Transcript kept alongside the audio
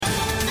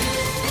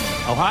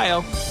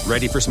Ohio,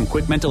 ready for some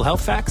quick mental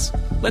health facts?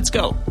 Let's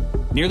go.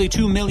 Nearly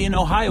 2 million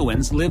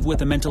Ohioans live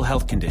with a mental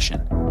health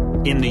condition.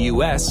 In the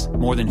U.S.,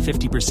 more than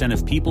 50%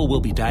 of people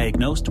will be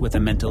diagnosed with a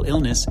mental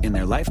illness in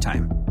their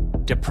lifetime.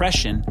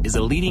 Depression is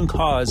a leading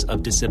cause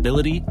of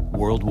disability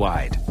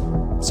worldwide.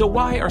 So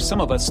why are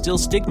some of us still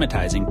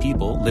stigmatizing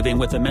people living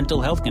with a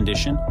mental health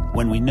condition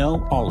when we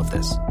know all of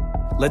this?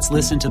 Let's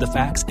listen to the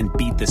facts and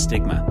beat the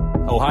stigma.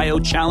 Ohio,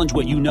 challenge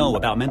what you know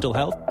about mental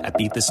health at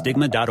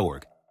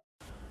beatthestigma.org.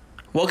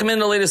 Welcome in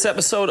to the latest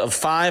episode of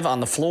 5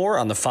 on the Floor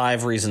on the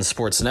 5 Reasons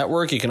Sports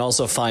Network. You can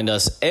also find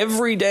us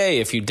every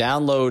day if you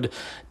download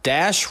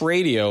Dash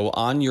Radio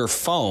on your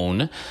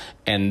phone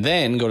and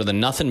then go to the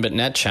Nothing But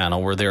Net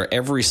channel. We're there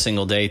every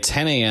single day,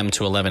 10 a.m.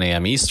 to 11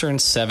 a.m. Eastern,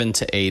 7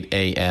 to 8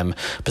 a.m.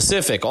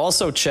 Pacific.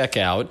 Also check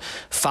out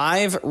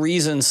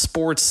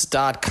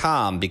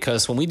 5reasonsports.com,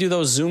 because when we do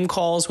those Zoom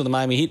calls with the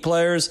Miami Heat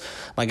players,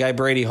 my guy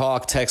Brady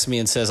Hawk texts me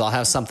and says, I'll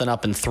have something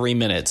up in 3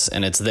 minutes,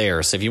 and it's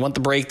there. So if you want the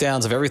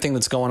breakdowns of everything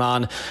that's going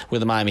on with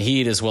the Miami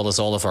Heat, as well as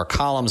all of our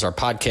columns, our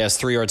podcast,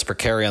 3 Yards Per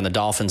Carry on the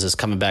Dolphins is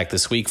coming back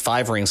this week.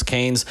 5 Rings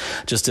Canes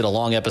just did a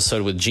long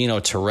episode with Gino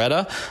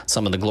Torretta,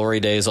 some of the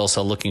glory days. Also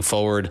looking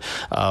forward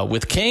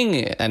with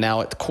King and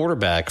now at the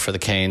quarterback for the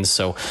Canes.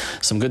 So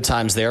some good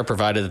times there,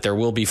 provided that there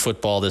will be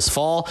football this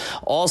fall.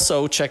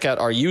 Also, check out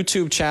our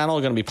YouTube channel.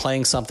 We're going to be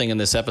playing something in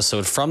this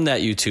episode from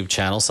that YouTube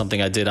channel, something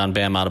I did on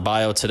Bam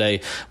Adebayo today,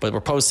 but we're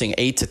posting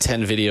 8 to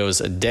 10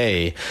 videos a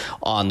day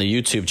on the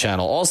YouTube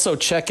channel. Also,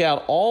 check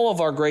out all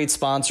of our great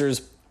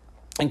sponsors,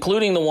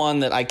 including the one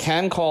that I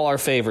can call our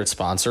favorite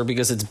sponsor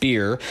because it's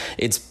beer.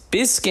 It's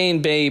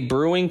Biscayne Bay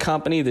Brewing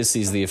Company. This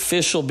is the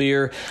official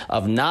beer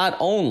of not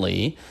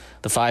only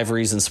the 5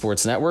 Reasons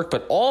Sports Network,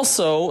 but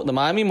also the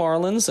Miami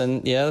Marlins.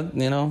 And yeah,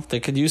 you know, they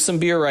could use some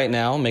beer right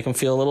now, make them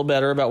feel a little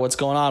better about what's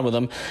going on with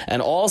them.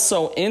 And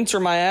also Inter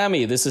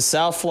Miami. This is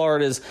South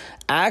Florida's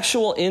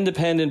actual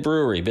independent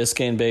brewery,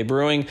 Biscayne Bay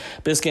Brewing.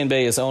 Biscayne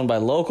Bay is owned by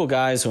local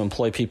guys who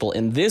employ people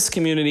in this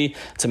community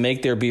to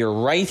make their beer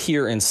right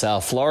here in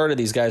South Florida.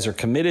 These guys are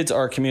committed to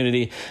our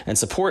community and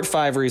support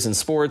 5 Reasons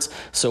Sports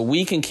so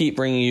we can keep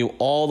bringing you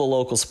all the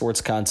local sports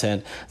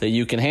content that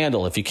you can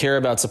handle. If you care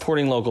about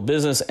supporting local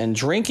business and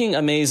drinking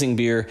amazing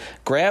beer,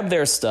 grab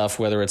their stuff,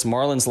 whether it's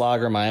Marlins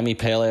Lager, Miami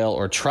Pale Ale,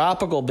 or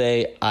Tropical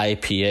Bay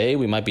IPA.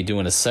 We might be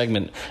doing a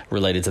segment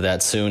related to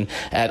that soon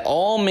at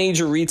all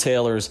major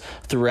retailers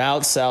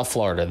throughout South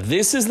Florida.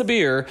 This is the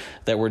beer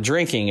that we're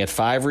drinking at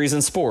 5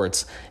 Reasons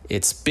Sports.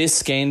 It's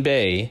Biscayne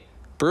Bay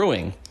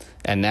Brewing.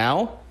 And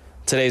now,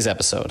 today's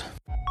episode.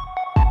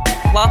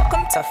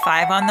 Welcome to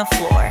 5 on the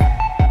Floor,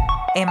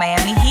 a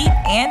Miami Heat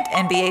and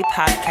NBA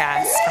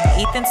podcast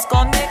from Ethan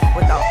Skolnick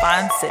with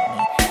Alphonse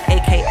Sidney,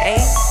 a.k.a.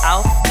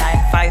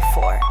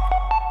 Alf954.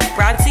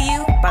 Brought to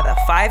you by the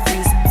 5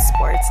 Reasons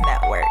Sports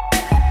Network.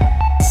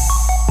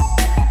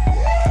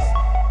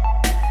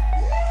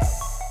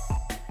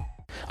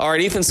 All right,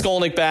 Ethan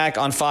Skolnick back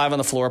on 5 on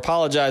the Floor.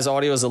 Apologize,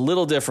 audio is a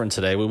little different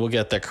today. We will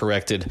get that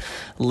corrected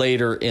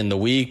later in the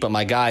week. But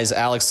my guys,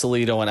 Alex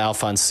Toledo and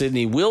Alphonse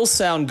Sidney, will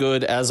sound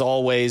good as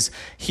always.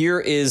 Here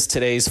is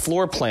today's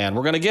floor plan.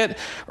 We're going to get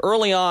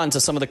early on to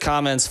some of the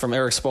comments from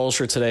Erik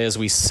Spoelstra today as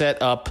we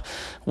set up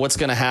what's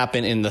going to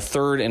happen in the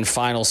third and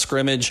final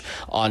scrimmage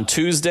on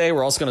Tuesday.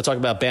 We're also going to talk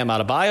about Bam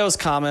Adebayo's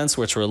comments,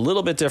 which were a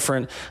little bit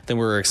different than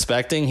we were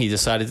expecting. He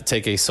decided to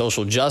take a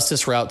social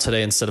justice route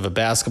today instead of a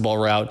basketball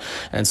route.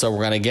 And so we're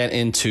going to get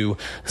into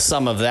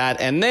some of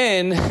that. And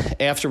then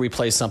after we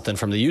play something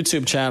from the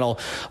YouTube channel,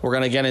 we're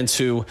going to get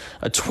into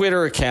a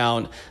Twitter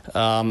account.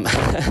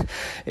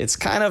 It's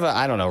kind of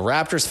I don't know,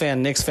 Raptors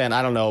fan, Knicks fan,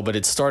 I don't know, but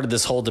it started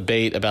this whole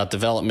debate about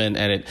development,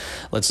 and it,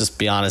 let's just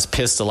be honest,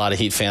 pissed a lot of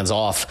Heat fans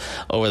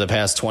off over the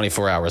past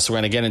 24 hours. So we're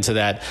going to get into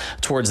that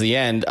towards the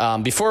end.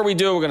 Before we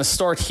do, we're going to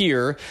start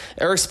here.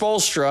 Erik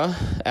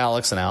Spoelstra,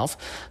 Alex and Alf,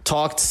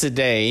 talked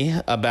today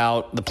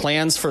about the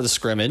plans for the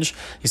scrimmage.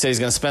 He said he's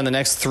going to spend the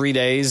next 3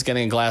 days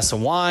getting a glass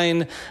of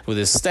wine with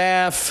his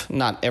staff,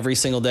 not every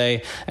single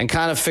day, and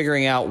kind of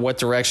figuring out what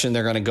direction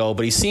they're going to go.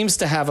 But he seems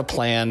to have a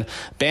plan.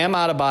 Bam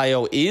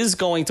Adebayo is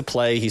going to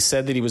play. He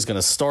said that he was going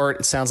to start.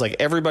 It sounds like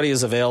everybody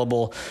is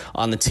available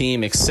on the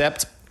team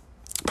except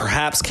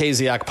perhaps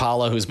KZ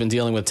Okpala, who's been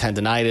dealing with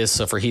tendonitis.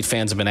 So for Heat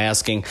fans have been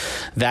asking,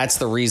 that's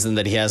the reason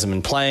that he hasn't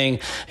been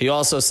playing. He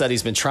also said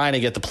he's been trying to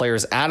get the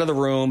players out of the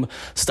room,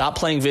 stop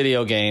playing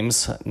video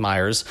games,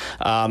 Myers,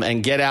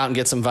 and get out and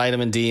get some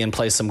vitamin D and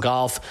play some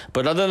golf.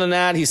 But other than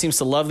that, he seems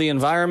to love the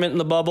environment in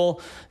the bubble.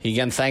 He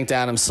again thanked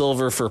Adam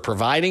Silver for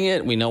providing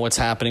it. We know what's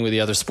happening with the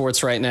other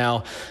sports right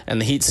now,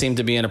 and the Heat seem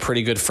to be in a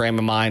pretty good frame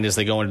of mind as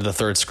they go into the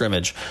third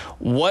scrimmage.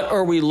 What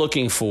are we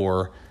looking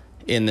for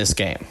in this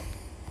game?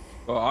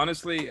 Well,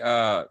 honestly,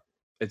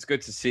 it's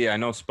good to see. I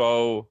know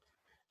Spo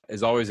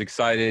is always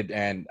excited,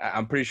 and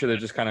I'm pretty sure they're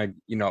just kind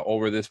of,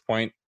 over this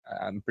point.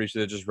 I'm pretty sure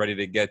they're just ready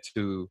to get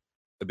to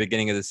the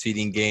beginning of the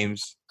seeding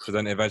games to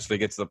then eventually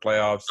get to the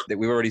playoffs.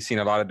 We've already seen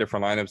a lot of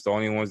different lineups. The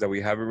only ones that we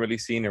haven't really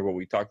seen are what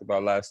we talked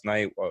about last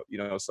night,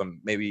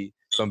 some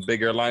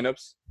bigger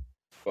lineups.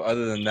 But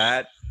other than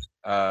that,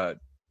 I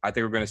think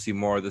we're going to see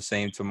more of the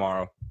same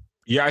tomorrow.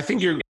 Yeah, I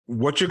think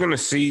what you're going to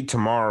see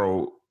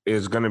tomorrow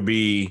is going to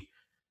be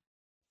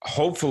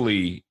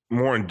hopefully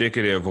more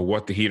indicative of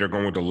what the Heat are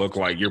going to look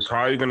like. You're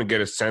probably going to get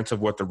a sense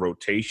of what the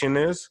rotation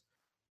is,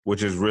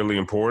 which is really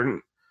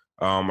important.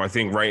 I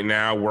think right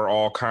now we're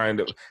all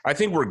I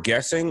think we're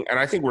guessing, and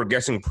I think we're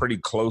guessing pretty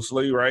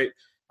closely, right?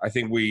 I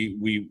think we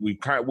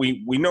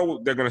know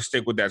they're going to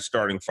stick with that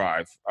starting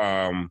five.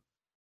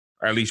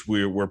 At least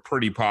we're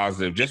pretty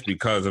positive just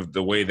because of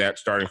the way that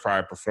starting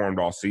five performed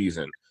all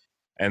season.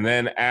 And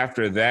then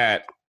after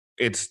that,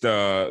 it's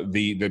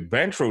the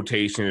bench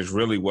rotation is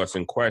really what's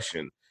in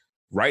question.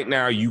 Right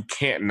now, you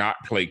can't not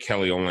play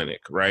Kelly Olynyk,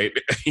 right?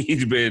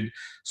 He's been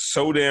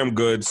so damn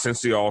good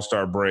since the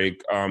All-Star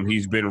break.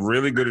 He's been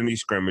really good in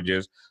these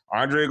scrimmages.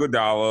 Andre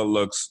Iguodala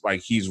looks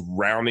like he's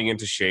rounding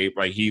into shape.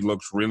 Like, he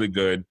looks really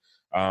good.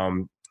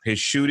 His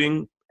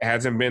shooting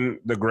hasn't been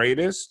the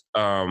greatest,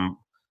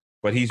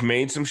 but he's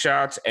made some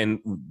shots. And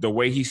the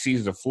way he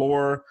sees the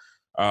floor,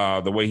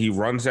 the way he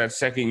runs that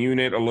second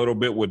unit a little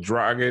bit with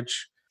Dragic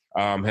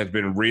has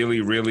been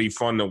really, really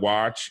fun to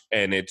watch.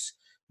 And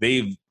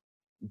they've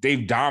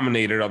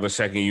dominated on the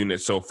second unit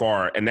so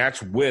far, and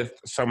that's with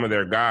some of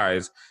their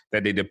guys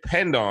that they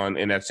depend on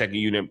in that second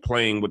unit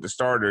playing with the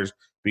starters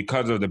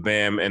because of the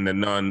Bam and the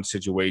Nunn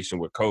situation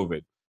with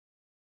COVID.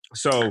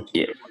 So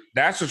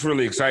that's what's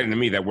really exciting to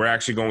me, that we're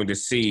actually going to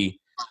see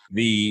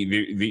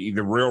the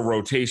real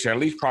rotation, at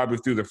least probably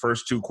through the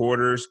first two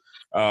quarters.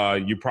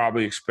 You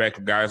probably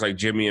expect guys like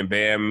Jimmy and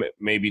Bam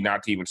maybe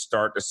not to even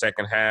start the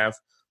second half,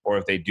 or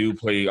if they do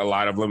play a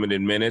lot of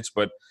limited minutes,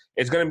 but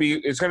it's going to be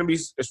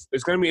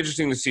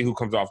interesting to see who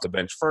comes off the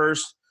bench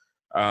first,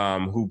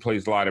 who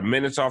plays a lot of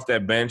minutes off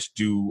that bench.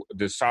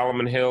 Does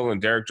Solomon Hill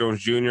and Derrick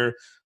Jones Jr.,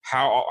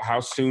 how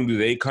soon do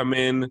they come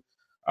in?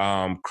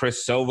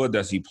 Chris Silva,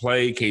 does he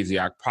play?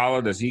 KZ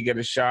Okpala, does he get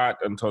a shot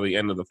until the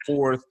end of the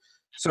fourth?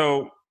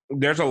 So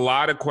there's a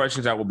lot of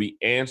questions that will be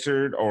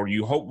answered, or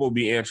you hope will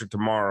be answered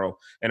tomorrow,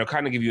 and it'll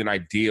kind of give you an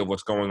idea of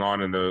what's going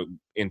on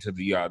into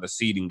the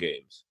seeding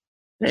games.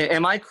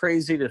 Am I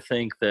crazy to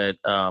think that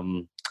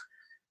that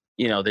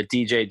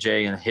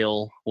DJJ and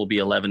Hill will be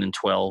 11 and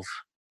 12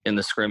 in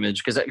the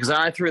scrimmage? Because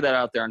I threw that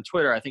out there on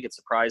Twitter. I think it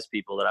surprised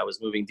people that I was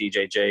moving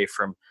DJJ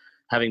from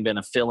having been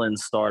a fill-in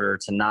starter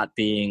to not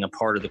being a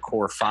part of the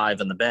core five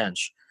on the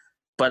bench.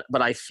 But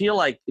I feel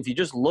like if you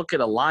just look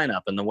at a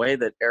lineup and the way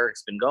that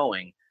Eric's been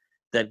going,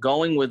 that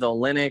going with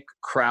Olynyk,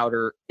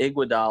 Crowder,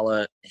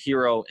 Iguodala,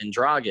 Hero, and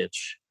Dragic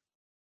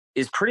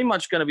is pretty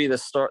much going to be the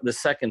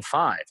second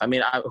five. I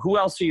mean, who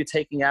else are you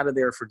taking out of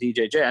there for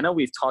DJJ? I know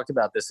we've talked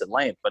about this at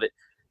length, but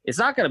it's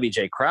not going to be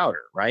Jay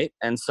Crowder, right?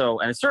 And it's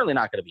certainly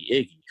not going to be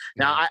Iggy.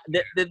 Now,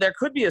 there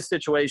could be a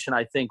situation,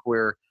 I think,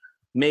 where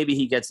maybe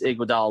he gets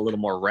Iguodala a little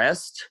more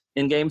rest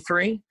in Game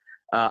 3.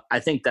 I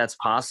think that's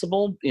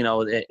possible.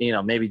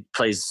 Maybe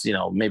plays,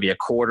 maybe a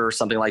quarter or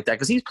something like that,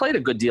 because he's played a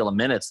good deal of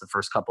minutes the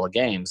first couple of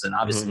games, and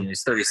obviously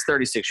he's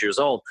 36 years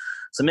old.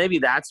 So maybe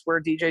that's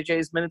where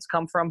DJJ's minutes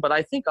come from. But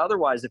I think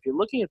otherwise, if you're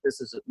looking at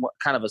this as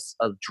kind of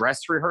a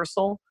dress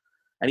rehearsal,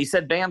 and he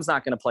said Bam's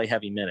not going to play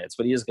heavy minutes,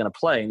 but he is going to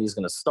play and he's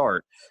going to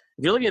start.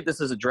 If you're looking at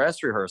this as a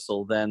dress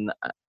rehearsal, then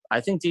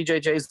I think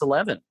DJJ's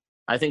 11.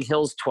 I think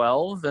Hill's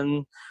 12,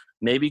 and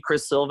maybe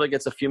Chris Silva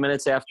gets a few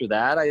minutes after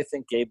that. I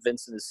think Gabe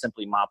Vincent is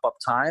simply mop-up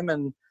time,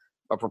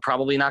 but we're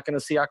probably not going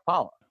to see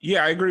Okpala.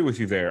 Yeah, I agree with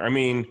you there. I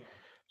mean,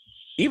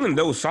 even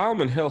though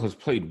Solomon Hill has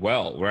played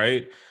well,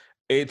 right,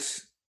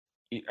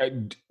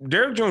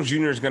 Derrick Jones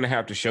Jr. is going to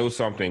have to show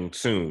something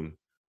soon,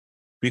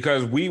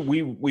 because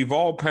we've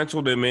all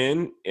penciled him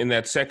in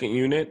that second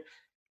unit,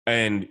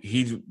 and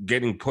he's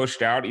getting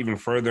pushed out even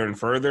further and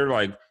further.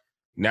 Like,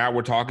 now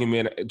we're talking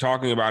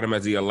about him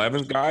as the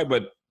 11th guy,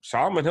 but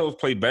Solomon Hill has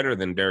played better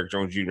than Derrick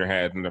Jones Jr.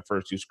 had in the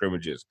first two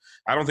scrimmages.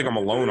 I don't think I'm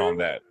alone on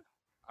that.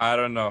 I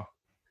don't know.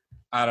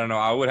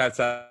 I would have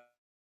to,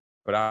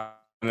 but I'm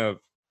kind of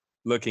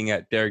looking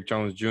at Derrick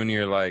Jones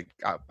Jr. Like,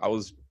 I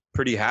was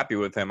pretty happy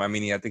with him. I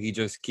mean, I think he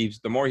just keeps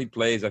 – the more he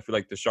plays, I feel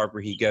like the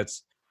sharper he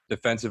gets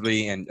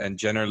defensively and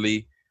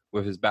generally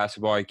with his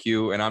basketball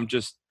IQ. And I'm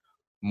just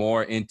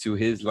more into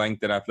his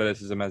length and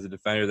athleticism as a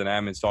defender than I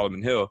am in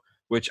Solomon Hill,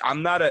 which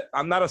I'm not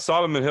a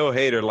Solomon Hill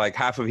hater like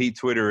half of Heat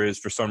Twitter is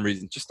for some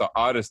reason. Just the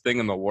oddest thing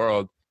in the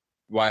world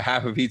why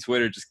half of Heat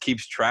Twitter just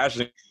keeps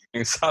trashing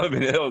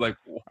Solomon Hill. Like,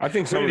 I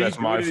think some of that's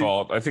my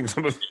fault. I think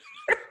some of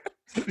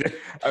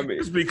I mean,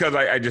 it's because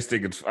I just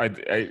think it's I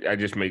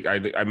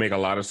make a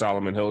lot of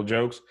Solomon Hill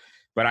jokes.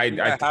 But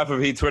half of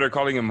Heat Twitter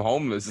calling him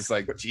homeless. It's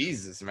like,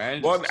 Jesus,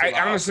 man. Well, I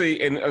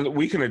honestly, and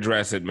we can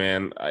address it,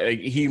 man.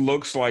 He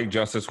looks like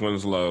Justice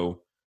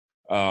Winslow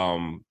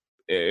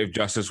if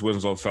Justice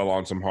Winslow fell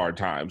on some hard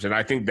times. And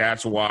I think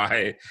that's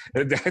why –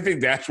 I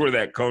think that's where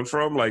that comes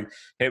from. Like,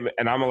 him,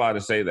 and I'm allowed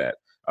to say that.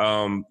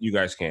 You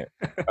guys can't.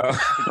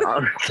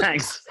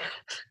 Thanks.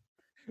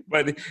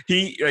 But and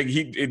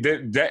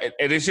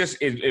it's just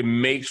it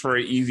makes for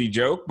an easy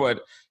joke.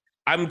 But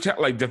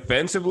like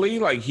defensively,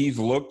 like he's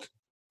looked –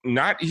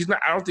 I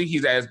don't think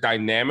he's as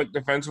dynamic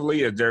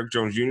defensively as Derrick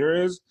Jones Jr.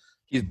 is.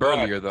 He's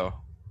burlier, though.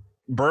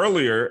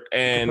 burlier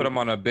and put him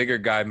on a bigger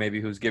guy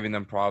maybe who's giving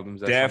them problems.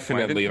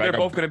 Definitely. They're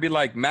both going to be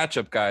like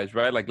matchup guys,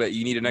 right? Like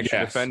you need an extra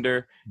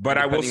defender. But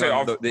I will say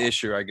the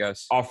issue, I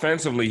guess.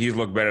 Offensively, he's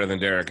looked better than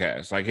Derek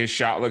has. Like his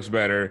shot looks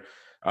better.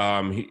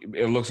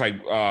 It looks like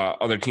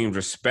other teams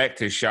respect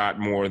his shot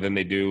more than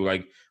they do.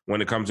 Like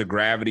when it comes to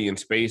gravity and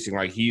spacing,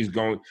 like he's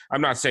going.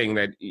 I'm not saying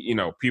that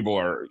people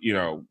are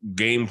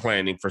game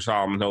planning for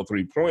Solomon Hill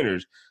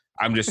 3-pointers.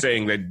 I'm just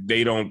saying that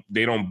they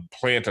don't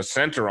plant a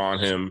center on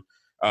him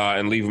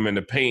and leave him in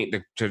the paint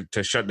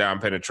to shut down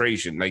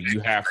penetration. Like you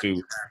have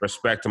to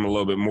respect him a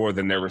little bit more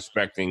than they're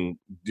respecting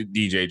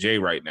DJJ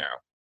right now.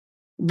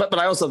 But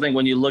I also think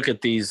when you look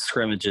at these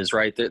scrimmages,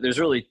 right, there's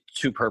really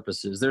two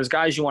purposes. There's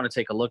guys you want to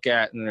take a look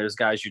at, and there's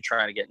guys you're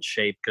trying to get in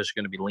shape because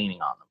you're going to be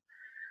leaning on them.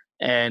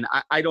 And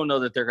I don't know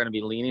that they're going to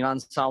be leaning on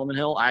Solomon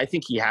Hill. I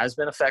think he has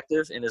been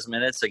effective in his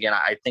minutes. Again,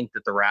 I think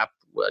that the rap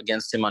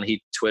against him on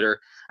Heat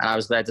Twitter, and I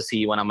was glad to see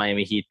he went on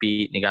Miami Heat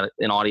Beat and he got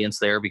an audience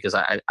there because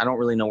I don't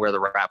really know where the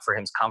rap for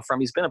him's come from.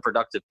 He's been a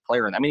productive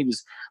player. And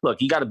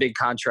he got a big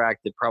contract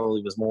that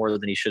probably was more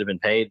than he should have been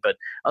paid. But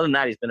other than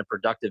that, he's been a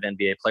productive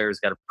NBA player. He's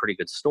got a pretty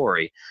good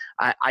story.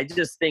 I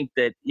just think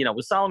that,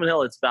 with Solomon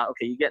Hill, it's about,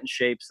 okay, you get in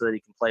shape so that he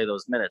can play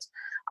those minutes.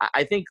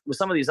 I think with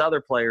some of these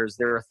other players,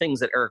 there are things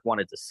that Eric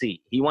wanted to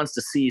see. He wants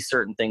to see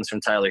certain things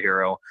from Tyler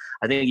Hero.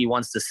 I think he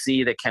wants to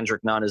see that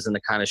Kendrick Nunn is in the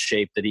kind of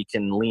shape that he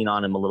can lean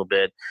on him a little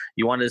bit.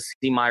 You want to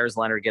see Myers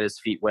Leonard get his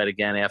feet wet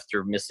again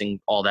after missing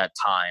all that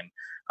time.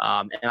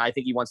 And I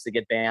think he wants to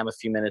get Bam a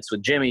few minutes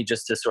with Jimmy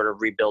just to sort of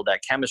rebuild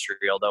that chemistry,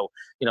 although,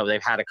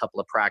 they've had a couple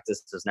of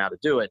practices now to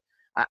do it.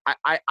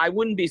 I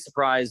wouldn't be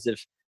surprised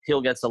if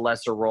Hill gets a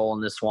lesser role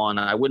in this one.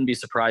 I wouldn't be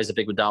surprised if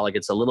Iguodala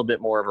gets a little bit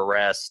more of a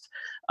rest,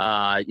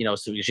 so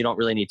because you don't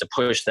really need to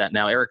push that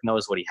now. Eric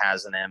knows what he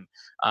has in him.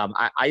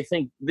 I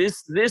think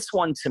this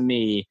one to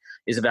me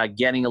is about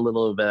getting a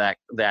little bit of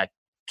that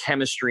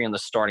chemistry in the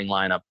starting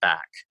lineup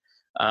back.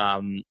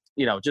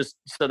 Just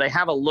so they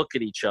have a look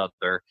at each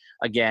other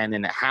again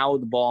and how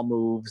the ball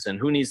moves and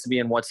who needs to be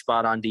in what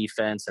spot on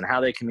defense and how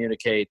they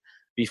communicate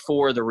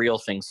before the real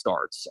thing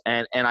starts.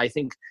 And I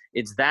think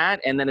it's that,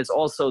 and then it's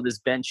also this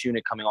bench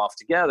unit coming off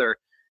together.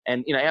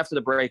 And, after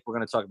the break, we're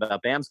going to talk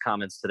about Bam's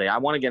comments today. I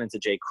want to get into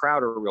Jay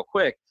Crowder real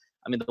quick.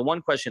 The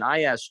one question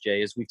I asked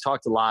Jay is we've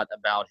talked a lot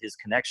about his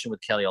connection with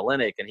Kelly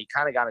Olynyk, and he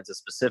kind of got into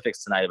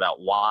specifics tonight about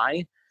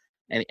why.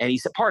 And he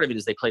said part of it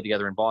is they played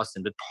together in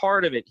Boston, but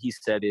part of it, he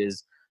said,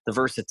 is the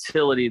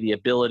versatility, the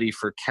ability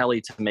for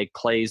Kelly to make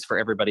plays for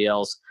everybody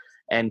else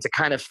and to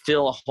kind of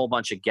fill a whole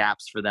bunch of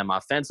gaps for them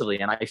offensively.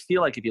 And I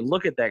feel like if you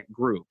look at that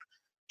group,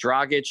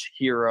 Dragic,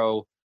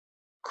 Hero,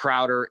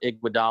 Crowder,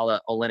 Iguodala,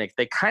 Olynyk,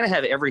 they kind of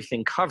have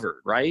everything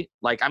covered, right?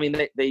 Like,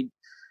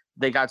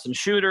 they got some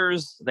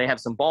shooters, they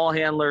have some ball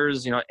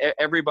handlers,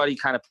 everybody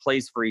kind of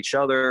plays for each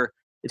other.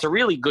 It's a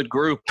really good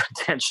group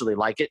potentially.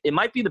 Like it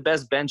might be the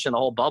best bench in the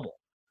whole bubble,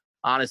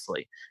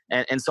 honestly.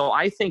 And so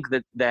I think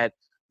that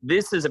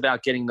this is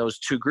about getting those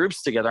two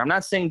groups together. I'm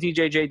not saying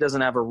DJJ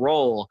doesn't have a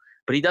role,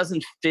 but he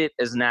doesn't fit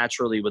as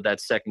naturally with that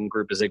second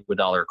group as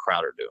Iguodala or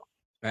Crowder do.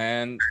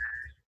 Man,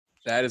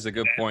 that is a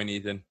good point,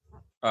 Ethan.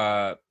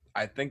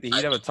 I think the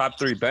Heat have a top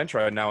 3 bench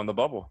right now in the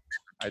bubble.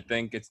 I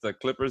think it's the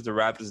Clippers, the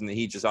Raptors, and the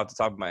Heat just off the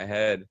top of my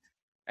head.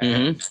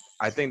 And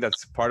I think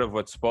that's part of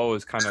what Spo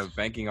is kind of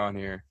banking on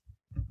here.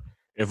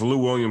 If Lou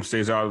Williams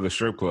stays out of the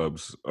strip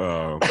clubs,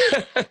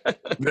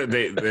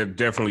 they're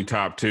definitely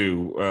top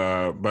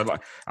 2.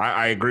 But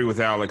I agree with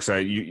Alex.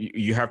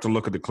 You have to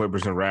look at the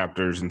Clippers and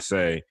Raptors and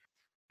say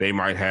they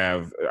might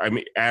have,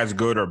 as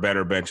good or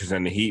better benches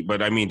than the Heat. But,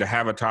 to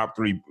have a top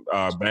 3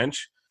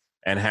 bench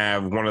and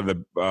have one of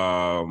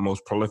the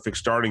most prolific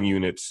starting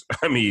units,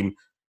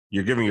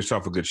 you're giving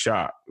yourself a good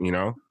shot,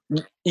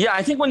 Yeah,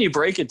 I think when you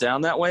break it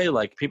down that way,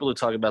 like people who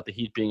talk about the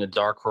Heat being a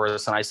dark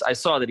horse, and I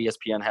saw that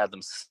ESPN had them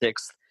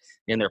 6th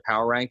in their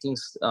power rankings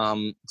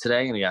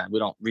today. And we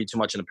don't read too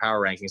much into power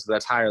rankings, but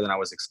that's higher than I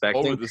was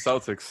expecting. Over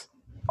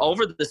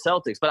the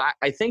Celtics. But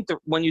I think that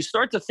when you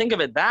start to think of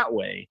it that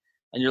way,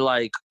 and you're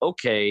like,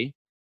 okay,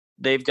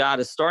 they've got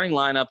a starting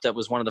lineup that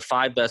was one of the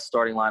 5 best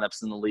starting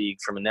lineups in the league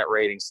from a net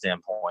rating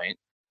standpoint.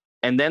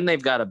 And then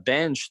they've got a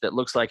bench that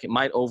looks like it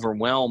might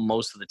overwhelm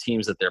most of the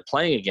teams that they're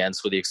playing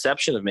against, with the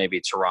exception of maybe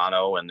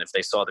Toronto. And if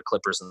they saw the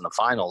Clippers in the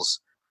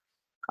finals,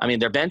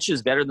 their bench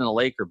is better than the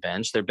Laker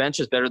bench. Their bench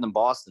is better than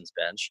Boston's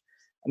bench.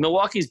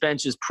 Milwaukee's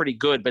bench is pretty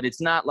good, but it's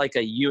not like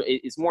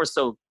it's more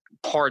so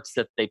parts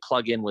that they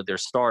plug in with their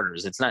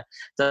starters. It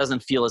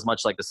doesn't feel as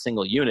much like a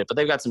single unit, but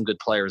they've got some good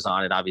players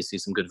on it, obviously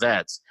some good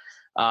vets.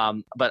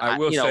 But I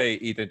will say,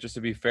 Ethan, just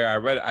to be fair,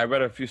 I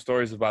read a few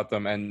stories about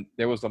them, and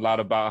there was a lot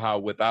about how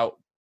without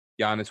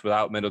Giannis,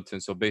 without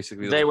Middleton, so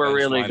basically they were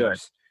really good.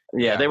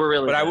 Yeah, they were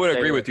really good. But I would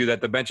agree with you that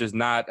the bench is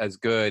not as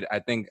good. I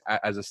think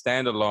as a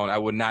standalone, I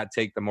would not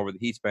take them over the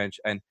Heat's bench.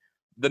 And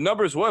the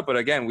numbers would, but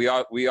again, we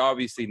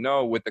obviously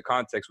know with the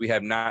context, we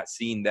have not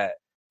seen that,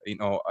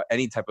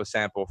 any type of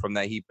sample from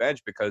that Heat bench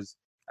because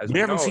as we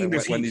haven't seen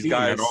this when these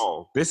guys at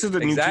all. This is the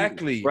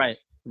exactly new team.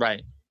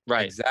 Right.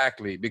 Right.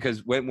 Exactly.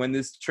 Because when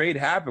this trade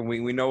happened,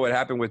 we know what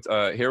happened with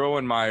Hero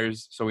and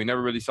Myers, so we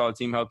never really saw the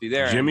team healthy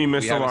there. Jimmy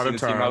missed a lot of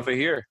Team time. healthy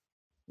here.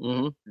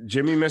 Mm-hmm.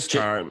 Jimmy missed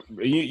time.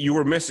 You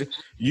were missing.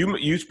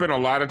 You spent a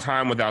lot of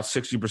time without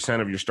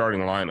 60% of your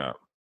starting lineup.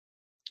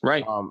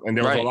 Right. And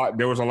there was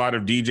There was a lot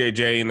of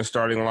DJJ in the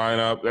starting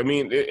lineup. I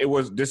mean,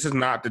 this is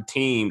not the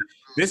team.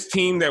 This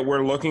team that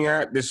we're looking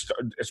at,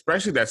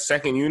 especially that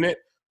second unit,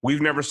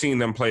 we've never seen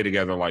them play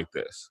together like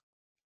this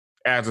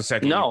as a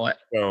second. No,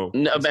 unit.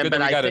 no,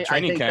 But I got think, a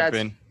training camp that's,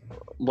 in.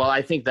 Well,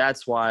 I think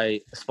that's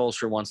why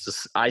Spoelstra wants to.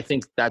 I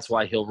think that's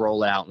why he'll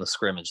roll out in the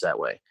scrimmage that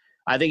way.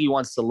 I think he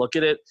wants to look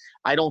at it.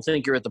 I don't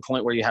think you're at the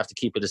point where you have to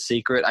keep it a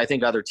secret. I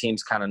think other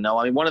teams kind of know.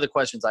 I mean, one of the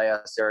questions I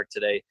asked Eric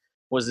today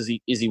was, is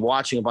he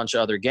watching a bunch of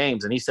other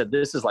games? And he said,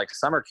 this is like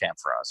summer camp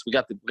for us. We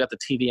got the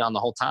TV on the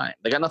whole time.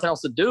 They got nothing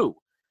else to do.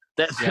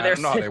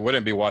 They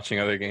wouldn't be watching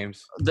other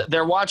games.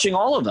 They're watching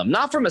all of them,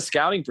 not from a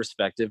scouting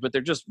perspective, but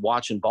they're just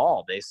watching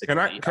ball, basically.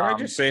 Can I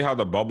just say how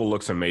the bubble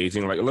looks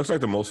amazing? Like, it looks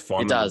like the most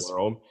fun in the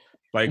world.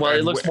 Like, well,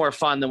 it looks more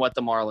fun than what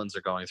the Marlins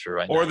are going through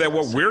right now. Or than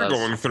what we're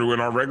going through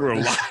in our regular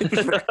life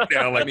right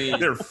now. Like,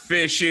 they're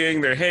fishing,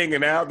 they're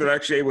hanging out, they're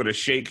actually able to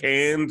shake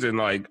hands and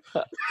like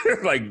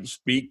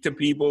speak to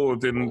people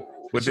within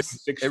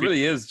 6 feet. It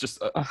really is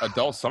just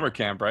adult summer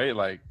camp, right?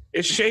 Like,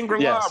 it's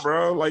Shangri-La,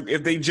 bro. Like,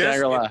 if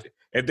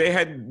they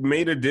had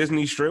made a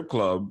Disney strip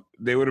club,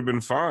 they would have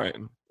been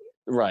fine.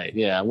 Right.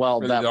 Yeah. Well,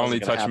 really that the only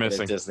wasn't going to touch happen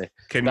missing. at Disney.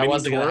 That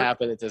wasn't going to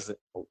happen at Disney.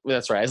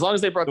 That's right. As long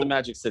as they brought the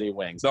Magic City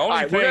Wings. The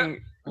only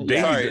thing.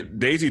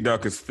 Daisy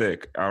Duck is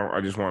thick.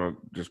 I just want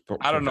to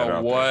I don't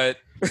know what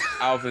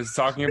Alf is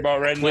talking about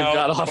right now. We've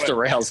got off the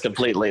rails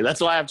completely. That's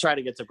why I'm trying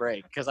to get to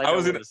break, because I know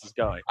where this is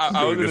going.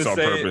 I was this on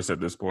purpose at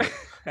this point.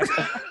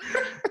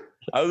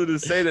 I was going to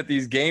say that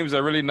these games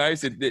are really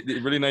nice.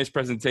 Really nice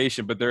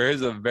presentation, but there is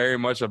very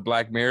much a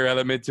Black Mirror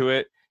element to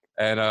it.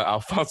 And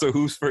Alfonso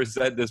Hoops first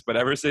said this, but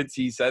ever since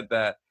he said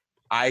that,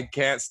 I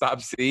can't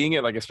stop seeing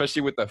it. Like,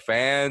 especially with the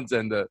fans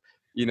and the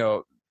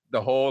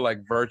whole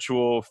like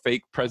virtual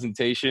fake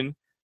presentation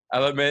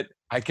element.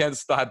 I can't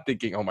stop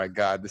thinking, oh my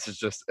God, this is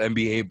just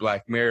NBA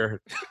Black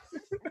Mirror.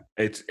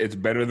 It's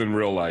better than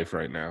real life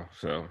right now.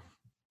 So,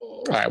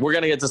 all right, we're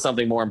going to get to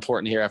something more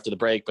important here after the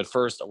break, but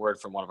first, a word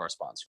from one of our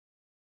sponsors.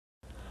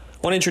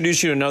 I want to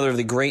introduce you to another of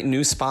the great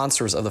new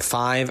sponsors of the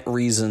 5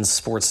 Reasons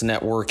Sports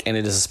Network, and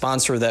it is a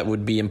sponsor that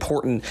would be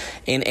important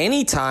in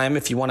any time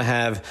if you want to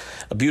have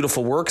a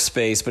beautiful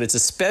workspace, but it's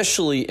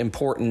especially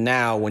important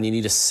now when you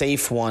need a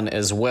safe one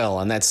as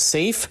well, and that's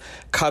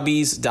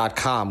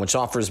safecubbies.com, which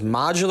offers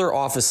modular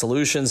office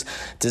solutions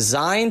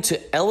designed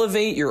to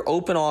elevate your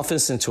open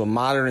office into a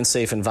modern and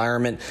safe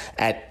environment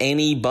at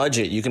any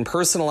budget. You can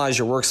personalize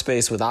your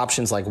workspace with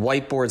options like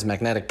whiteboards,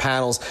 magnetic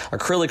panels,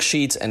 acrylic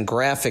sheets, and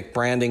graphic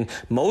branding.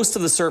 Most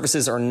of the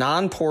surfaces are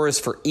non-porous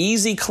for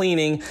easy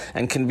cleaning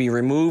and can be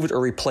removed or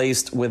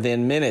replaced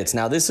within minutes.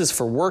 Now, this is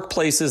for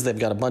workplaces. They've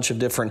got a bunch of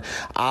different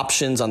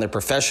options on their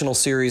professional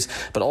series,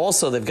 but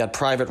also they've got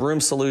private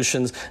room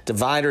solutions,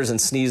 dividers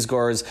and sneeze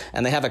guards,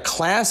 and they have a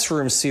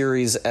classroom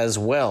series as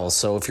well.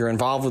 So if you're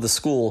involved with a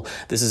school,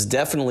 this is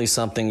definitely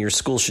something your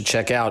school should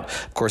check out,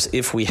 of course,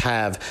 if we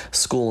have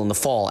school in the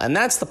fall. And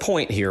that's the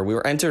point here. We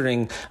are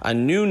entering a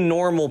new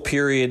normal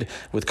period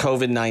with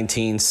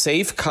COVID-19.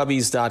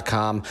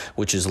 Safecubbies.com,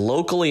 which is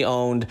locally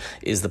owned,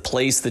 is the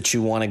place that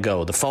you want to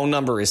go. The phone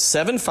number is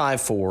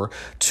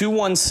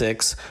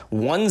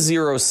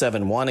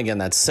 754-216-1071. Again,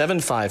 that's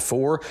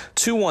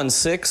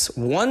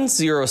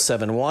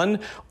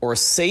 754-216-1071 or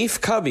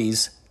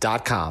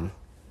safecubbies.com.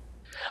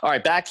 All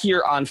right, back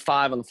here on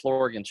 5 on the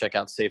floor. Again, check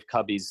out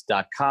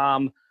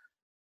safecubbies.com.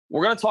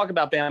 We're going to talk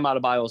about Bam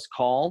Adebayo's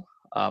call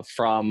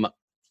from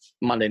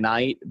Monday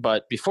night.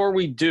 But before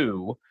we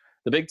do,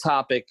 the big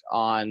topic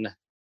on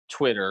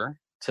Twitter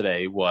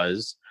today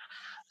was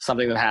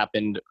something that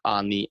happened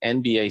on the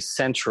NBA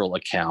Central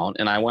account.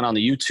 And I went on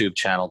the YouTube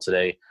channel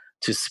today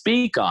to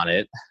speak on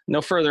it.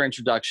 No further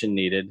introduction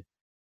needed.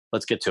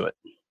 Let's get to it.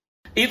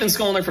 Ethan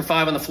Skolnick for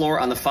 5 on the floor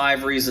on the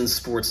 5 Reasons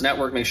Sports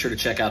Network. Make sure to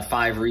check out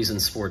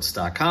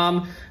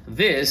 5reasonsports.com.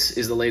 This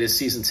is the latest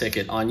season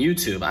ticket on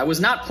YouTube. I was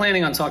not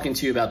planning on talking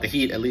to you about the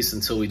Heat, at least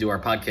until we do our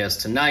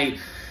podcast tonight.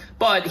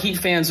 But Heat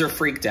fans are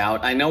freaked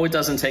out. I know it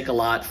doesn't take a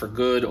lot for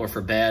good or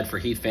for bad for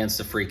Heat fans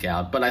to freak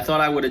out, but I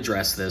thought I would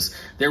address this.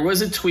 There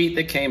was a tweet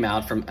that came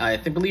out from, I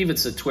believe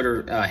it's a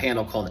Twitter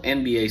handle called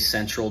NBA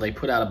Central. They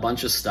put out a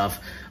bunch of stuff,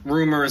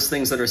 rumors,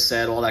 things that are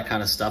said, all that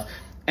kind of stuff.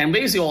 And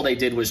basically all they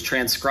did was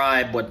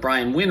transcribe what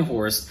Brian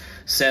Windhorst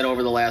said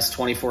over the last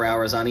 24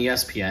 hours on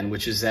ESPN,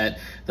 which is that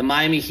the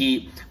Miami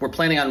Heat were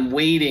planning on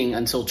waiting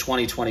until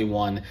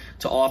 2021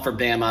 to offer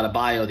Bam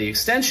Adebayo the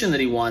extension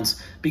that he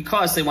wants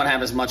because they want to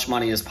have as much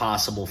money as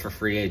possible for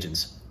free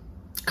agents.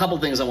 A couple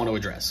things I want to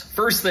address.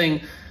 First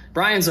thing,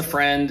 Brian's a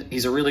friend.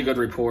 He's a really good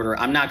reporter.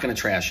 I'm not going to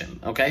trash him,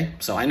 okay?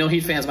 So I know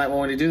Heat fans might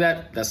want me to do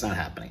that. That's not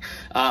happening.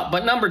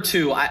 But number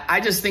two,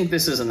 I just think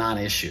this is a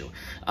non-issue.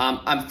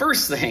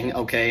 First thing,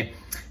 okay,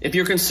 if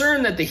you're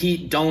concerned that the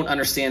Heat don't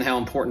understand how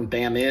important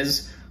Bam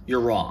is, you're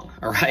wrong,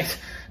 all right?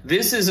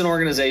 This is an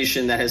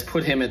organization that has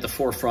put him at the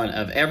forefront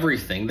of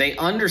everything. They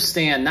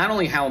understand not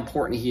only how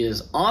important he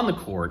is on the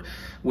court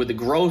with the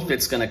growth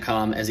that's going to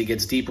come as he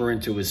gets deeper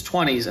into his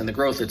 20s and the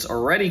growth that's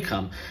already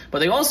come, but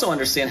they also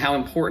understand how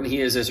important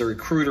he is as a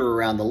recruiter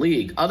around the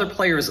league. Other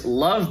players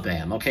love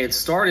Bam, okay? It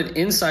started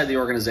inside the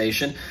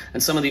organization,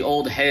 and some of the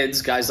old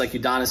heads, guys like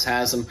Udonis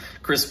Haslem,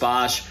 Chris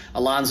Bosh,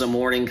 Alonzo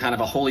Mourning, kind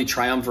of a holy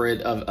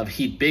triumvirate of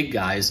Heat big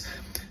guys,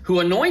 who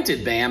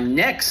anointed Bam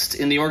next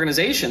in the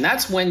organization.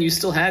 That's when you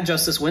still had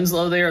Justice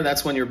Winslow there.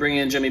 That's when you're bringing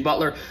in Jimmy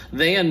Butler.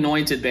 They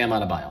anointed Bam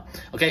Adebayo.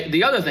 Okay,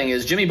 the other thing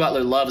is Jimmy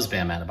Butler loves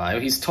Bam Adebayo.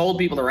 He's told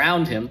people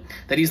around him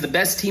that he's the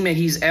best teammate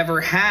he's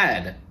ever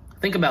had.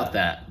 Think about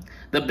that.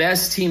 The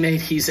best teammate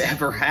he's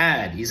ever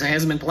had. He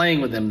hasn't been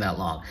playing with him that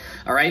long.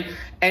 All right?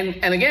 And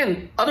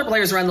again, other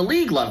players around the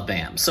league love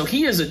Bam. So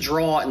he is a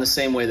draw in the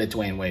same way that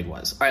Dwayne Wade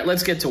was. All right,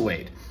 let's get to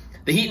Wade.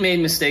 The Heat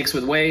made mistakes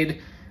with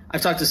Wade.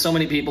 I've talked to so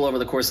many people over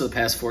the course of the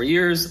past 4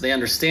 years. They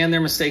understand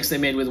their mistakes they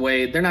made with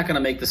Wade. They're not going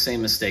to make the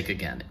same mistake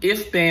again.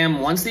 If Bam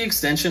wants the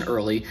extension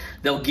early,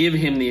 they'll give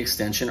him the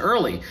extension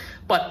early.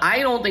 But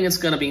I don't think it's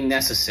going to be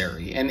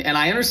necessary. And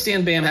I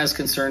understand Bam has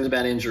concerns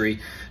about injury,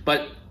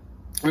 but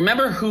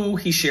remember who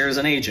he shares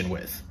an agent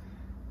with,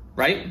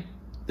 right?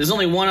 There's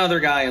only one other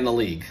guy in the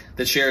league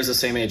that shares the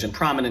same agent,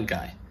 prominent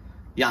guy,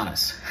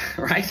 Giannis,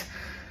 right?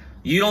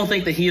 You don't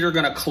think the Heat are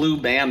going to clue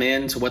Bam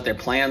in to what their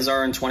plans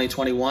are in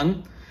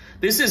 2021?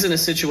 This isn't a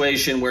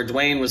situation where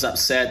Dwayne was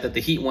upset that the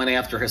Heat went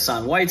after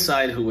Hassan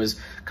Whiteside, who was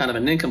kind of a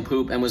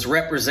nincompoop and was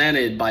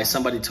represented by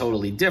somebody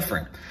totally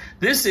different.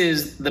 This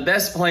is the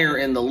best player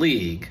in the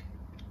league,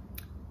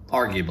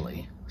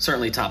 arguably,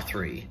 certainly top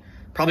three,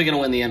 probably going to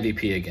win the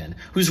MVP again,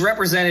 who's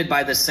represented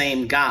by the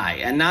same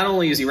guy. And not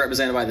only is he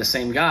represented by the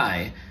same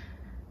guy,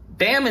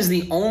 Bam is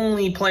the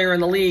only player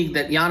in the league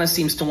that Giannis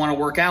seems to want to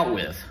work out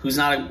with, who's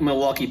not a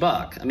Milwaukee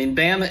Buck. I mean,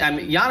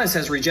 Giannis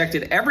has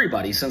rejected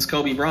everybody since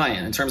Kobe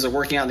Bryant in terms of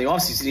working out in the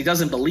offseason. He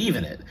doesn't believe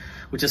in it,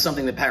 which is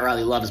something that Pat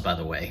Riley loves, by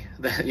the way,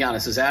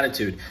 Giannis's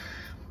attitude.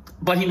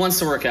 But he wants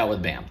to work out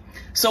with Bam.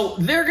 So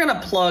they're going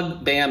to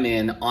plug Bam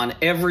in on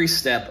every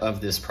step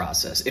of this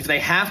process. If they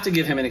have to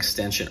give him an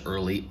extension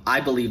early,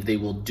 I believe they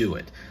will do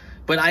it.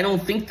 But I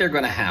don't think they're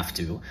going to have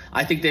to.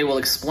 I think they will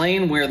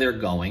explain where they're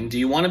going. Do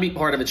you want to be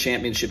part of a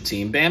championship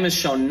team? Bam has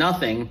shown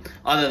nothing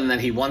other than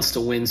that he wants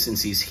to win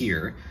since he's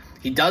here.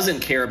 He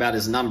doesn't care about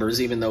his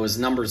numbers, even though his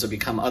numbers have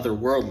become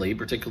otherworldly,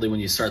 particularly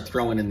when you start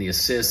throwing in the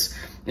assists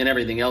and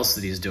everything else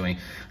that he's doing.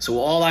 So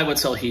all I would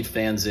tell Heat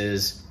fans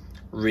is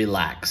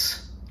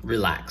relax.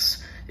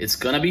 Relax. It's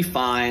going to be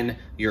fine.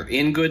 You're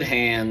in good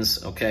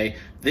hands, okay?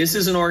 This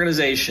is an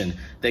organization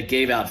that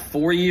gave out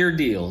 4-year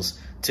deals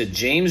to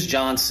James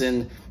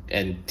Johnson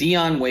and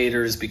Dion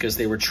Waiters because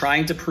they were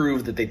trying to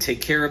prove that they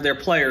take care of their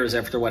players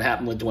after what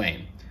happened with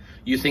Dwayne.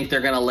 You think they're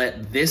going to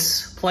let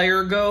this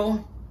player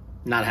go?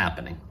 Not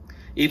happening.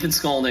 Ethan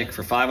Skolnick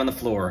for 5 on the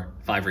Floor,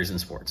 5 Reasons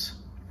Sports.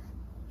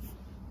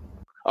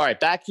 All right,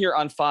 back here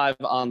on 5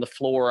 on the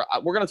Floor.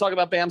 We're going to talk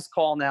about Bam's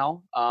call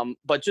now,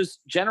 but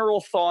just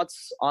general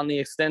thoughts on the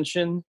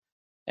extension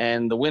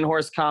and the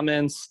Windhorst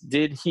comments.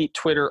 Did Heat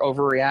Twitter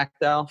overreact,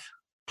 Alf?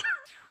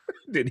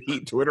 Did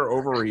Heat Twitter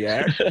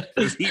overreact?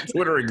 Does Heat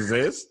Twitter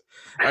exist?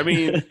 I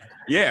mean,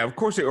 yeah, of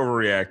course they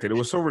overreacted. It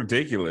was so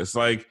ridiculous.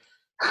 Like,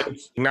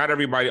 not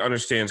everybody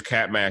understands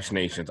cat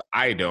machinations.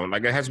 I don't.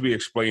 Like, it has to be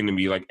explained to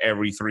me like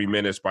every 3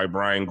 minutes by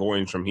Brian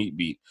Goins from Heat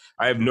Beat.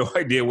 I have no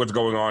idea what's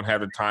going on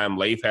half the time.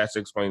 Leif has to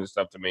explain this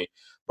stuff to me.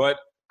 But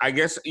I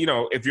guess,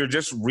 if you're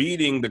just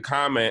reading the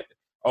comment,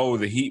 oh,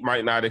 the Heat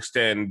might not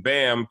extend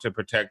Bam to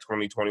protect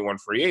 2021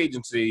 free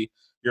agency,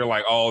 you're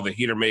like, oh, the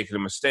Heat are making a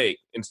mistake.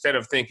 Instead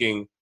of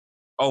thinking,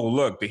 oh,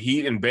 look, the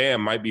Heat and Bam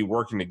might be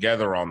working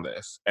together on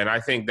this. And I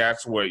think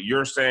that's what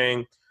you're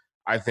saying.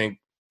 I think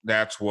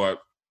that's what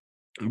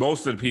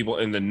most of the people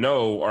in the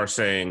know are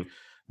saying.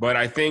 But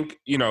I think,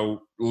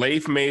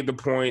 Leif made the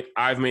point.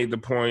 I've made the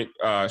point.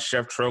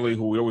 Chef Trilly,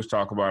 who we always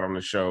talk about on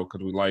the show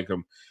because we like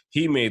him,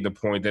 he made the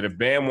point that if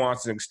Bam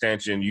wants an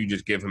extension, you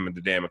just give him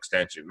the damn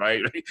extension,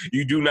 right?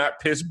 You do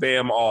not piss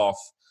Bam off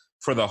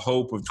for the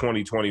hope of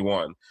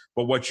 2021.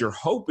 But what you're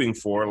hoping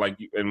for,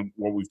 and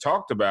what we've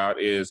talked about,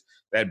 is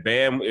that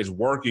Bam is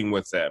working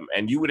with them.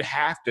 And you would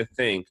have to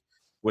think,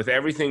 with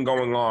everything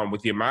going on, with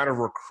the amount of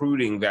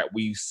recruiting that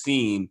we've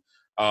seen,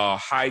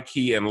 high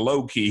key and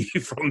low key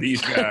from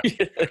these guys,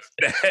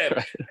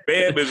 that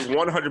Bam is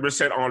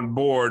 100% on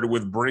board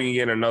with bringing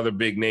in another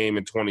big name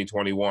in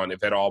 2021,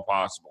 if at all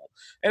possible.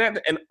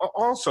 And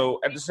also,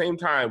 at the same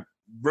time,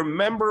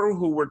 remember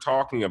who we're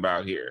talking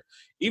about here.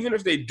 Even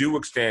if they do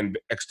extend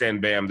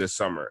Bam this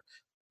summer,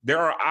 there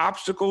are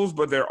obstacles,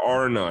 but there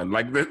are none.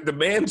 Like the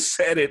man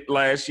said it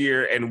last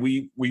year, and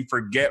we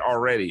forget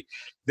already.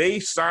 They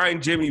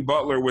signed Jimmy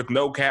Butler with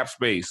no cap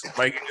space.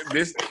 Like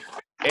this,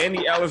 Andy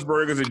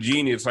Ellisberg is a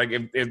genius. Like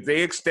if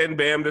they extend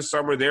Bam this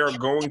summer, they're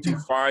going to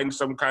find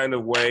some kind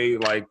of way.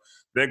 Like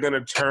they're going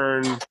to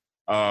turn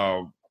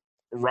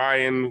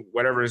Ryan,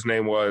 whatever his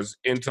name was,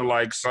 into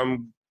like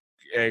some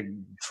a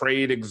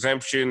trade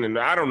exemption, and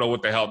I don't know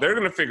what the hell. They're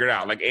going to figure it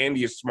out. Like,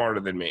 Andy is smarter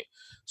than me.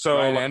 So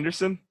Ryan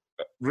Anderson?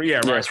 Yeah,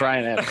 right. Yes,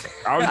 Ryan Anderson.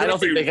 I don't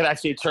think they can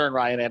actually turn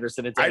Ryan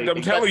Anderson into anything.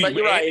 I'm telling you, but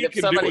you're right. If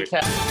somebody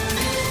can.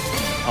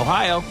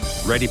 Ohio,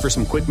 ready for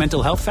some quick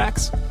mental health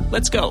facts?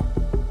 Let's go.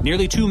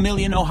 Nearly 2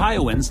 million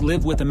Ohioans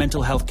live with a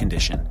mental health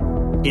condition.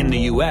 In the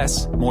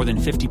U.S., more than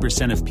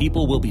 50% of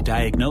people will be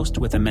diagnosed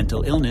with a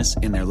mental illness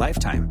in their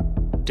lifetime.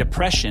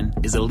 Depression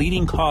is a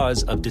leading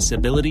cause of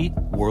disability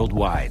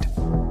worldwide.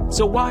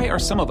 So why are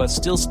some of us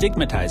still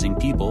stigmatizing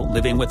people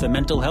living with a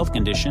mental health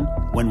condition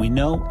when we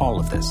know all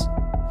of this?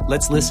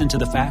 Let's listen to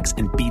the facts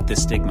and beat the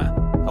stigma.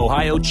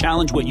 Ohio,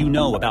 challenge what you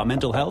know about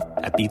mental health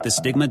at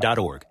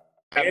beatthestigma.org.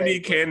 Andy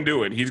can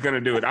do it. He's going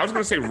to do it. I was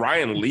going to say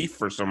Ryan Leaf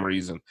for some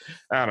reason.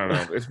 I don't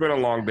know. It's been a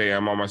long day.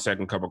 I'm on my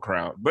second cup of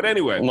Crown. But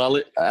anyway. Well,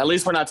 at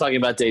least we're not talking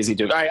about Daisy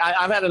Duke. All right,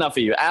 I've had enough of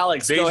you.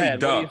 Alex, Daisy go ahead.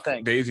 Duck. What do you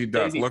think? Daisy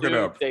Duck. Daisy Look Duke, it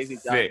up. Daisy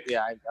Duck. Thick.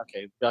 Yeah,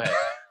 okay. Go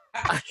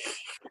ahead.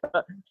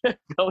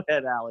 Go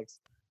ahead, Alex.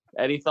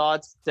 Any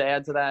thoughts to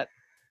add to that?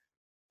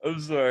 I'm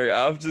sorry.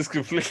 I'm just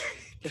completely.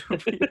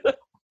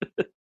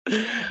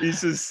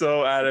 He's just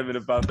so adamant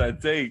about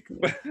that take.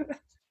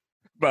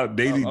 About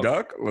Daisy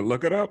Duck?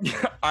 Look it up.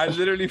 I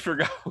literally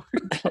forgot. All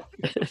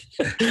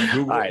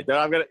right, then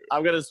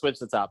I'm gonna switch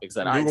the topics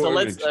then. All right, so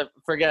let's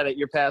forget it.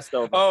 You're passed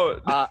over. Oh,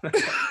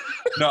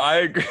 no, I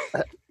agree.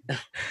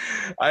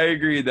 I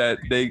agree that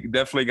they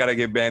definitely got to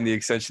give Bam the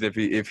extension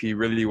if he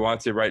really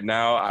wants it right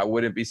now. I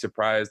wouldn't be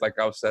surprised, like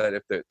I've said,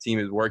 if the team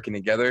is working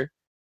together,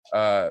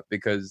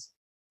 because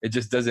it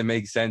just doesn't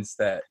make sense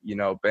that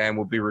Bam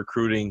will be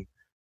recruiting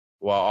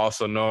while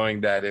also knowing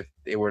that if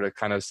they were to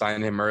kind of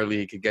sign him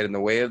early, it could get in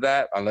the way of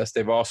that, unless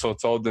they've also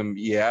told them,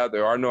 yeah,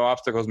 there are no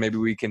obstacles. Maybe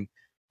we can,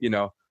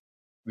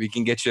 we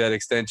can get you that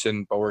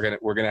extension, but we're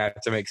gonna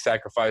have to make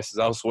sacrifices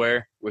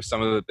elsewhere with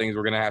some of the things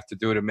we're gonna have to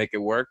do to make it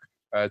work,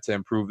 to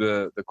improve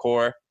the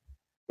core.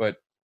 But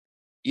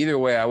either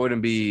way, I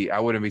wouldn't be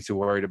too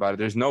worried about it.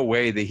 There's no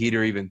way the Heat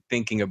are even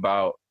thinking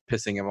about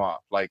pissing him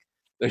off. Like,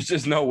 there's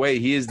just no way.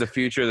 He is the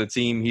future of the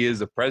team. He is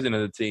the president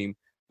of the team.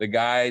 The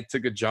guy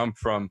took a jump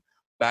from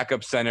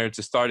backup center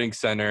to starting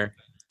center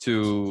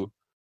to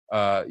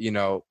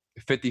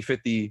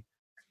 50-50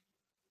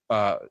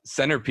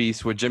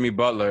 centerpiece with Jimmy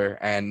Butler,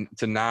 and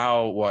to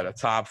now a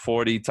top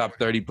 40, top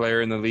 30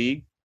 player in the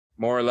league,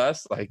 more or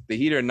less. Like, the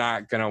Heat are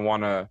not gonna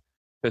want to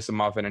piss him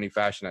off in any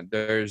fashion.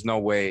 There's no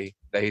way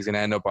that he's gonna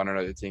end up on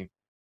another team.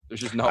 There's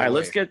just no way. All right,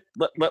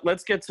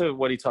 let's get to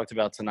what he talked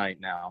about tonight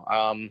now,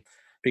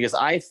 because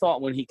I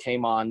thought when he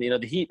came on, the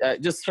Heat,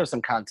 just for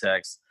some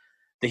context,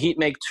 the Heat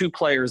make 2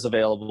 players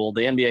available.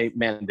 The NBA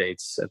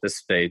mandates at this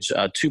stage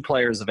 2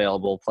 players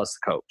available plus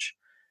the coach.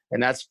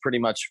 And that's pretty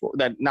much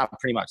that. Not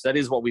pretty much. That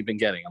is what we've been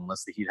getting,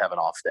 unless the Heat have an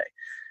off day.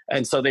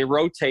 And so they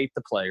rotate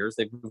the players.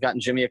 They've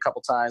gotten Jimmy a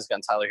couple times,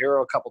 gotten Tyler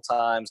Hero a couple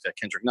times, got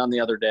Kendrick Nunn the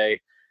other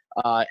day.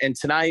 And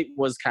tonight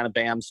was kind of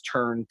Bam's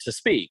turn to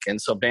speak. And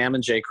so Bam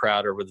and Jay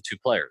Crowder were the 2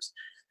 players.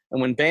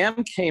 And when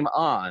Bam came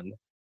on,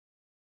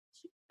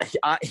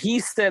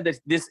 he said that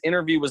this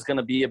interview was going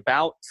to be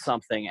about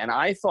something, and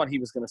I thought he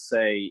was going to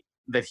say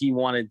that he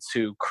wanted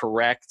to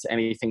correct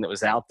anything that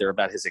was out there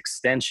about his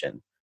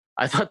extension.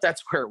 I thought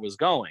that's where it was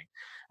going.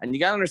 And you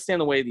got to understand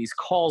the way these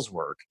calls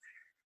work.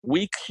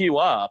 We queue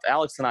up.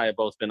 Alex and I have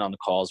both been on the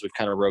calls. We've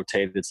kind of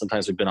rotated.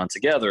 Sometimes we've been on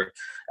together.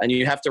 And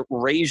you have to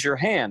raise your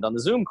hand on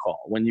the Zoom call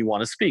when you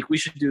want to speak. We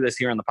should do this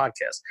here on the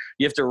podcast.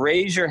 You have to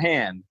raise your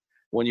hand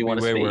when you want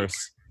to speak.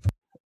 Worse.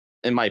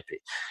 It might be.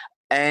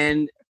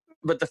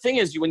 But the thing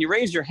is, when you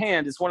raise your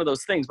hand, it's one of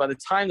those things. By the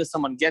time that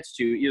someone gets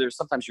to you, either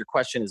sometimes your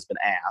question has been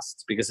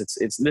asked, because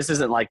this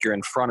isn't like you're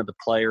in front of the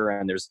player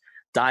and there's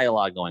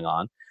dialogue going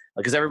on,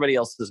 because everybody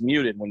else is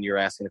muted when you're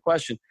asking the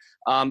question.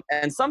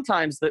 And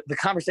sometimes the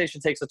conversation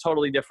takes a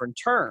totally different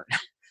turn.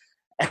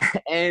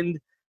 And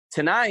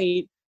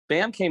tonight,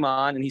 Bam came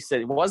on and he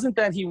said it wasn't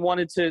that he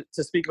wanted to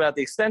speak about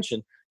the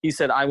extension. He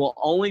said, I will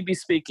only be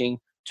speaking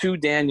to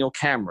Daniel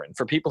Cameron.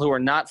 For people who are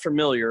not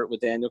familiar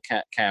with Daniel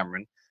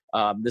Cameron,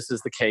 this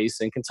is the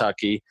case in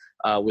Kentucky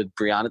with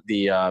Breonna,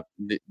 the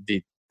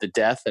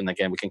death, and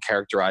again we can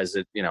characterize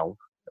it. We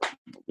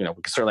can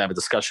certainly have a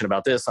discussion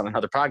about this on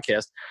another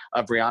podcast.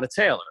 Breonna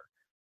Taylor,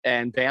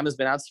 and Bam has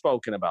been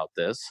outspoken about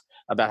this,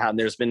 about how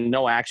there's been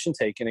no action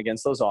taken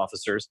against those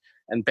officers.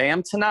 And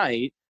Bam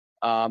tonight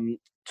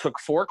took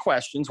 4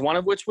 questions, one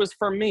of which was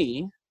for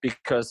me,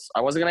 because I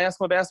wasn't going to ask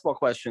him a basketball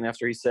question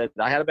after he said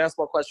I had a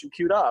basketball question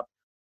queued up,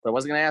 but I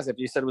wasn't going to ask if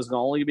he said it was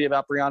going to only be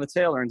about Breonna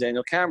Taylor and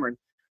Daniel Cameron.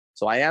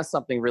 So I asked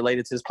something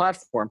related to his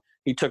platform.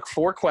 He took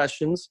 4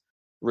 questions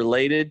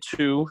related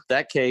to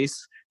that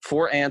case,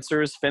 4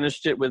 answers,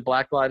 finished it with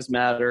Black Lives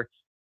Matter,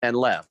 and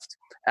left.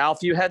 Alf,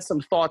 you had some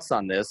thoughts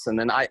on this, and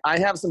then I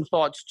have some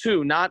thoughts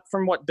too, not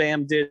from what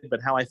Bam did, but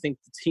how I think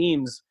the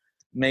teams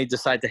may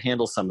decide to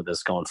handle some of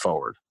this going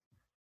forward.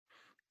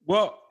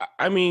 Well,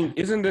 I mean,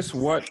 isn't this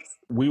what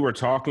we were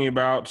talking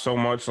about so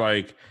much,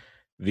 like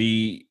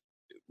the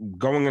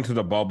going into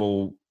the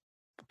bubble,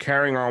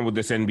 carrying on with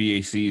this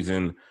NBA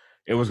season?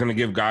 It was going to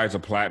give guys a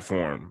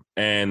platform.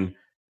 And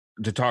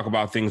to talk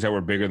about things that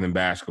were bigger than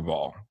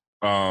basketball.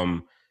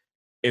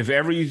 If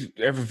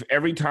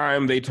every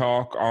time they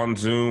talk on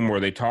Zoom or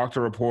they talk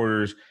to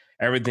reporters,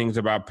 everything's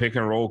about pick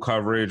and roll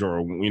coverage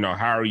or,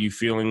 how are you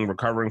feeling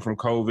recovering from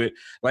COVID?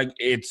 Like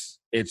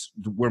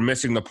we're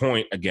missing the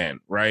point again,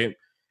 right?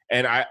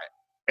 And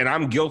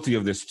I'm guilty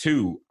of this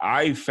too.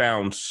 I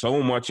found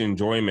so much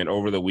enjoyment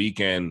over the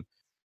weekend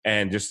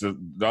and just the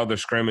other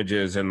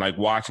scrimmages and like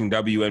watching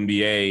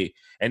WNBA.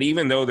 And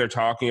even though they're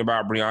talking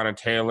about Breonna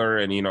Taylor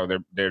and,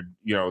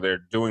 they're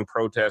doing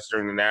protests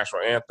during the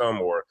national anthem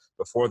or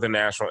before the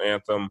national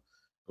anthem,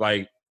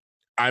 like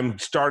I'm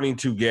starting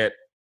to get,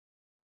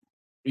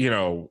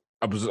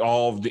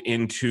 absolved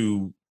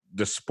into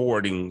the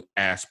sporting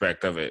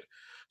aspect of it.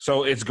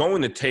 So it's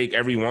going to take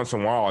every once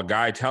in a while a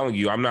guy telling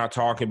you, I'm not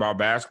talking about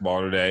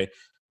basketball today.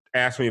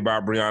 Ask me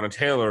about Breonna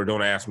Taylor or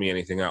don't ask me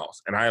anything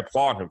else. And I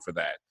applaud him for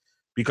that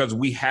because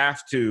we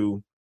have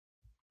to,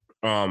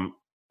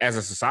 as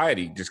a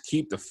society, just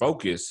keep the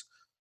focus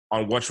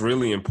on what's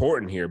really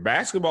important here.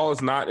 Basketball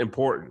is not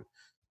important.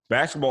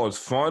 Basketball is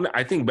fun.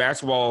 I think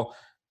basketball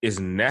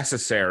is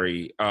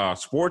necessary.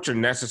 Sports are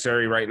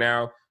necessary right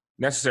now.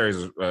 Necessary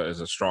is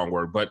a strong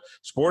word, but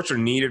sports are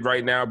needed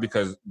right now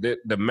because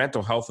the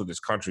mental health of this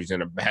country is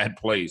in a bad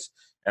place.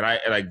 And I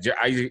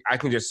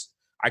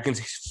can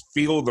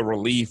feel the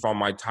relief on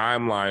my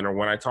timeline or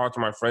when I talk to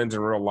my friends in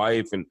real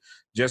life and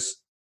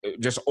just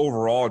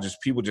overall,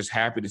 just people just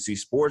happy to see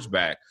sports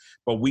back.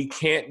 But we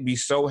can't be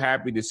so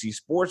happy to see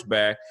sports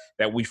back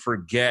that we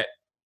forget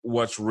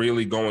what's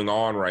really going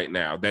on right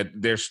now, that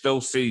there's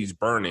still cities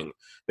burning.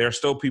 There are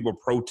still people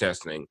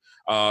protesting.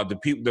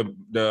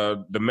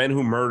 The men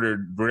who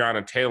murdered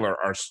Breonna Taylor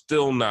are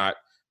still not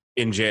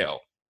in jail.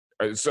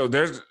 So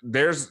there's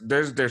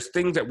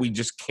things that we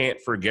just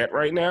can't forget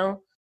right now.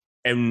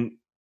 And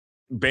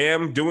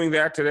Bam doing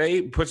that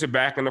today puts it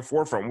back in the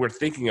forefront. We're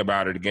thinking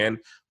about it again.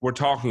 We're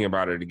talking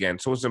about it again.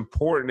 So it's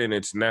important and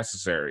it's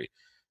necessary.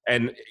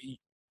 And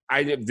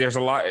there's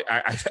a lot.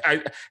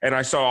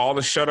 I saw all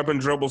the shut up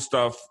and dribble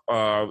stuff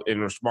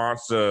in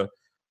response to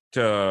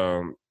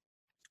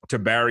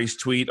Barry's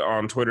tweet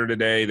on Twitter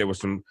today. There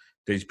was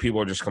these people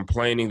are just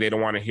complaining they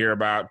don't want to hear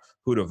about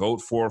who to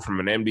vote for from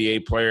an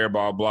NBA player,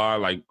 blah blah.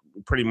 Like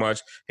pretty much,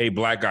 hey,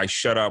 black guy,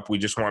 shut up. We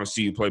just want to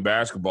see you play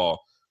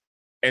basketball.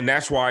 And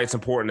that's why it's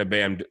important that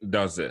Bam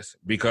does this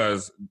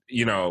because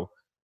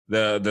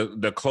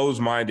the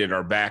closed-minded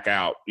are back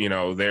out.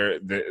 They've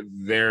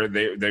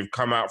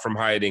come out from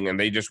hiding and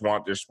they just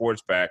want their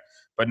sports back.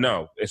 But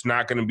no, it's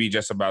not going to be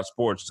just about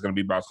sports. It's going to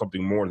be about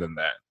something more than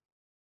that.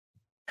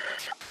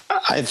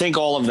 I think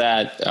all of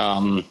that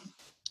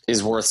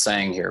is worth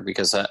saying here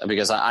because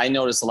I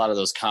noticed a lot of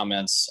those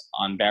comments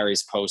on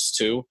Barry's post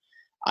too.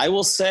 I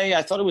will say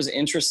I thought it was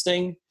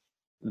interesting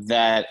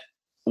that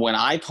when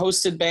I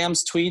posted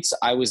Bam's tweets,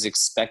 I was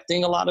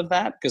expecting a lot of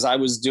that because I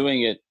was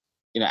doing it,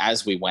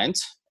 as we went.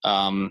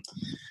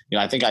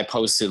 I think I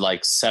posted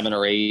like 7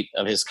 or 8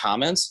 of his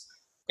comments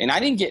and I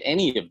didn't get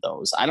any of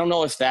those. I don't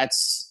know if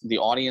that's the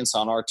audience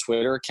on our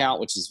Twitter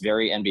account, which is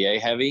very NBA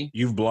heavy.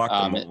 You've blocked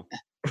them.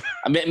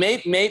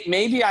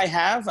 Maybe I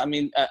have. I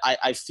mean,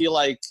 I feel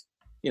like,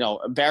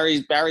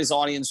 Barry's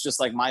audience, just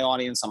like my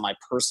audience on my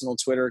personal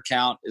Twitter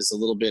account is a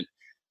little bit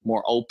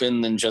more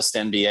open than just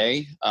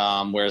NBA.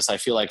 Whereas I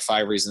feel like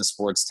 5 Reasons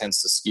Sports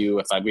tends to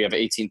skew. We have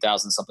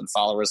 18,000 something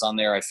followers on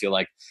there, I feel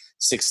like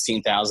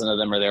 16,000 of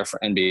them are there for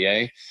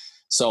NBA.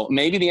 So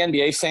maybe the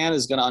NBA fan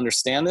is going to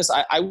understand this.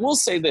 I will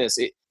say this.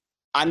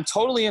 I'm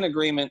totally in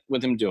agreement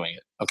with him doing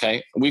it.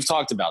 Okay. We've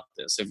talked about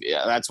this.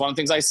 That's one of the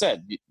things I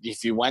said.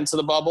 If you went to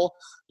the bubble,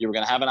 you were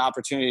going to have an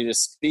opportunity to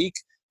speak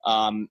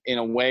in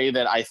a way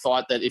that I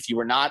thought that if you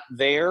were not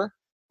there,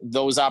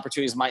 those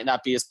opportunities might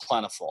not be as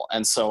plentiful.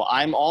 And so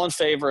I'm all in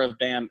favor of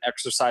Bam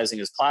exercising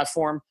his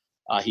platform.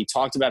 He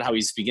talked about how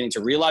he's beginning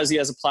to realize he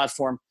has a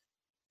platform.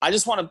 I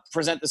just want to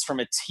present this from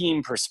a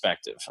team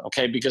perspective,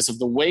 okay, because of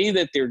the way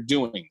that they're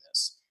doing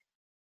this.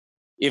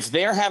 If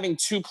they're having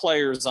 2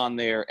 players on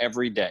there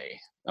every day,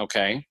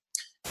 okay,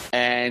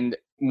 and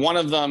one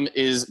of them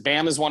is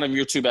Bam is one of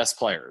your 2 best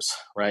players,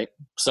 right?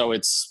 So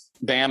it's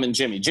Bam and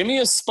Jimmy. Jimmy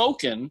has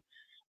spoken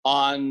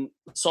on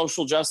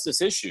social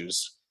justice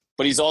issues,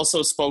 but he's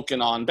also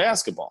spoken on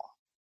basketball,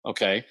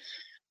 okay?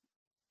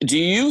 Do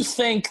you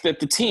think that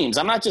the teams,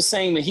 I'm not just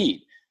saying the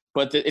Heat,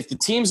 but if the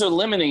teams are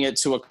limiting it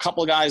to a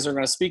couple guys who are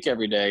going to speak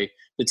every day,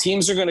 the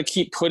teams are going to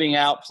keep putting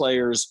out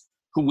players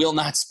who will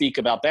not speak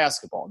about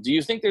basketball. Do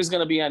you think there's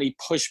going to be any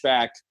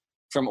pushback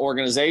from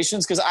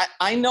organizations? Because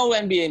I know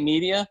NBA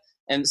media,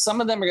 and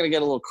some of them are going to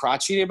get a little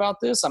crotchety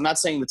about this. I'm not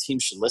saying the team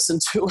should listen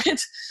to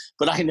it,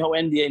 but I know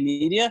NBA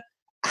media.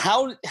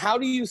 How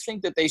do you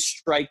think that they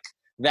strike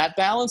that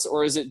balance?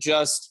 Or is it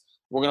just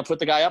we're going to put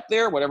the guy up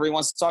there, whatever he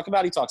wants to talk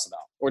about, he talks about,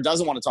 or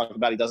doesn't want to talk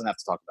about, he doesn't have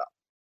to talk about?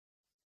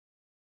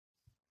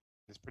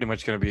 It's pretty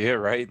much going to be it,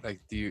 right?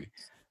 Like,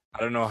 I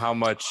don't know how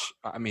much,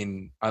 I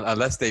mean,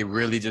 unless they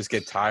really just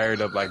get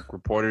tired of, like,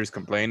 reporters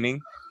complaining,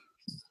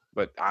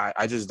 but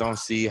I just don't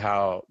see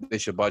how they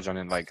should budge on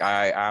it. Like,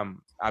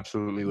 I'm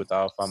absolutely with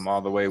Alf. I'm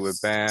all the way with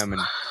Bam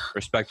and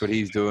respect what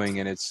he's doing,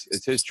 and it's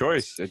his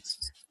choice.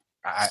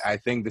 I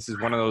think this is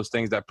one of those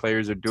things that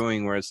players are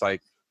doing where it's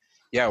like,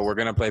 yeah, we're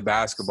gonna play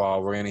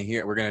basketball. We're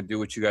gonna do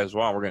what you guys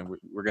want.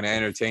 We're gonna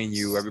entertain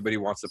you. Everybody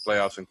wants the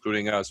playoffs,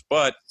 including us.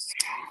 But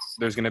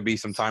there's gonna be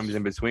some times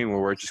in between where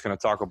we're just gonna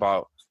talk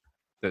about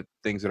the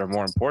things that are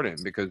more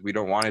important because we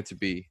don't want it to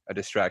be a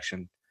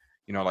distraction.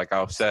 You know, like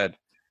Alf said.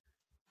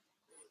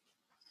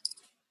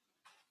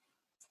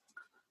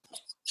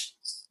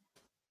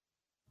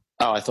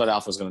 Oh, I thought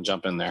Alf was going to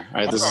jump in there.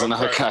 All right, this is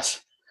another cut.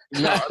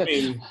 No, I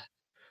mean,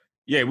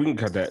 yeah, we can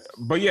cut that.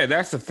 But yeah,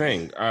 that's the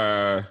thing.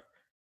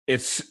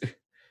 It's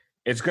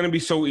going to be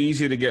so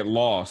easy to get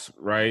lost,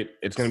 right?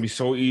 It's going to be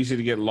so easy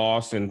to get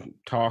lost in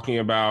talking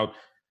about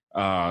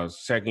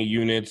second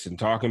units and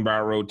talking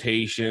about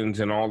rotations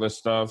and all this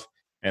stuff,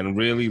 and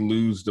really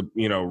lose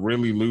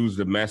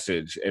the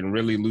message and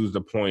really lose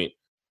the point.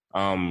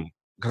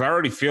 Because I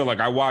already feel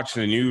like I watch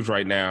the news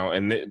right now,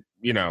 and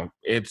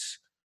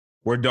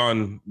we're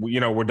done.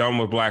 We're done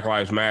with Black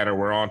Lives Matter.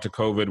 We're on to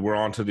COVID. We're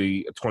on to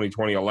the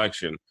 2020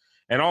 election,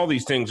 and all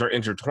these things are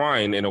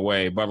intertwined in a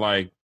way. But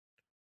like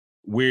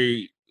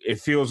it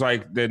feels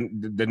like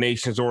the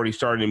nation's already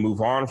starting to move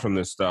on from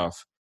this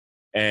stuff.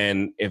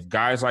 And if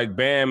guys like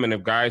Bam and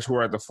if guys who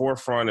are at the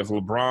forefront, if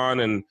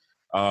LeBron and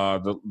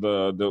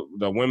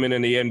the women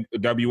in the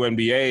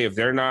WNBA, if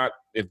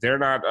they're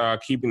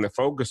not keeping the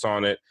focus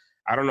on it,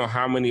 I don't know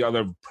how many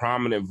other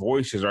prominent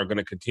voices are going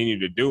to continue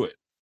to do it.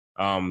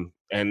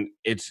 And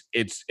it's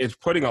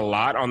putting a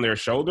lot on their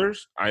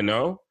shoulders, I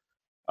know,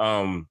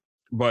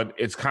 but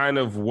it's kind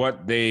of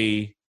what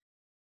they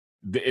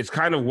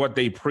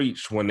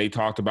preached when they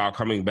talked about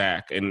coming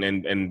back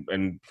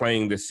and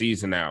playing the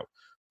season out.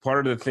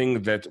 Part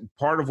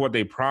of what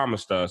they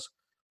promised us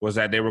was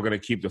that they were going to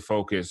keep the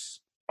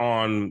focus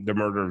on the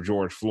murder of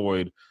George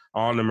Floyd,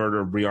 on the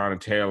murder of Breonna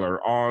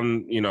Taylor,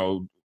 on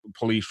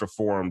police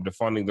reform,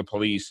 defunding the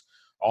police,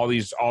 all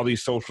these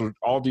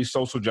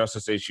social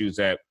justice issues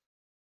that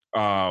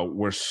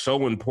were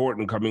so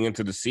important coming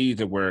into the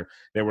season, where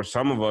there were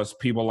some of us,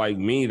 people like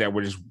me, that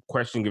were just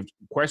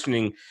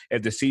questioning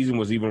if the season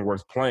was even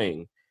worth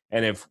playing.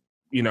 And if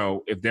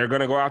they're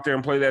going to go out there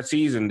and play that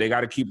season, they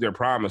got to keep their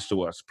promise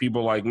to us.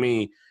 People like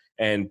me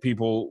and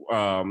people,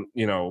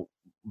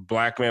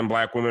 black men,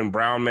 black women,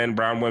 brown men,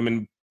 brown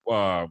women,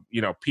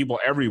 people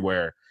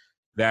everywhere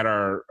that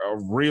are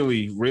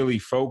really, really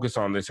focused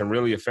on this and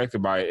really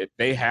affected by it.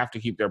 They have to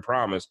keep their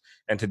promise.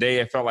 And today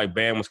it felt like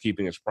Bam was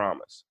keeping his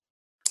promise.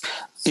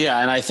 Yeah,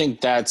 and I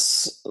think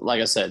that's,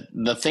 like I said,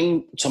 the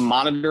thing to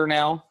monitor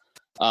now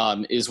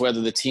is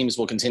whether the teams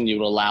will continue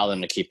to allow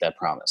them to keep that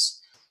promise.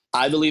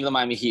 I believe the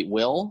Miami Heat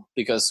will,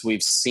 because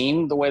we've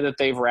seen the way that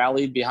they've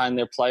rallied behind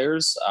their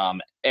players.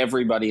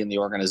 Everybody in the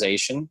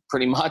organization,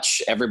 pretty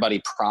much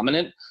everybody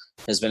prominent,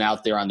 has been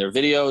out there on their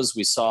videos.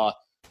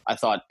 I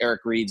thought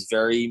Eric Reed's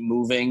very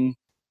moving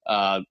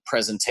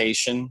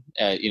presentation,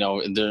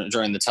 during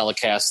the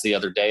telecast the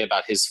other day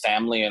about his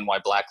family and why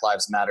Black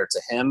Lives Matter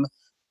to him.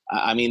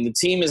 I mean, the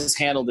team has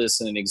handled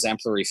this in an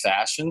exemplary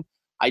fashion.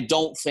 I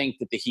don't think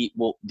that the Heat,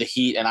 the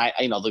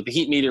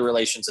Heat media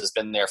relations has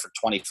been there for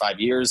 25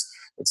 years.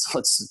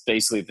 It's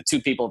basically the two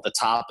people at the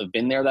top have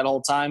been there that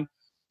whole time,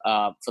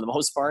 for the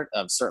most part.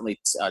 Certainly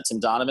Tim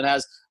Donovan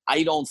has.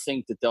 I don't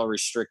think that they'll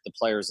restrict the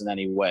players in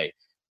any way.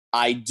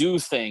 I do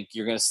think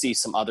you're going to see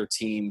some other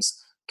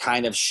teams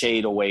kind of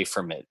shade away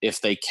from it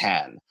if they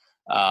can.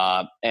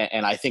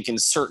 And I think in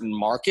certain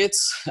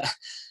markets,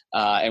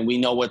 and we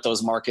know what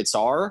those markets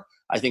are,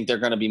 I think they're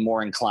going to be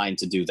more inclined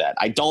to do that.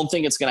 I don't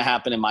think it's going to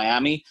happen in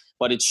Miami,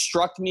 but it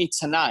struck me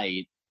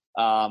tonight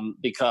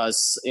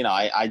because,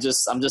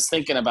 I'm just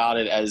thinking about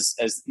it as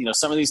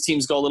some of these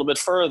teams go a little bit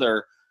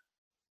further.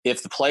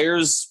 If the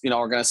players,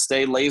 are going to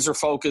stay laser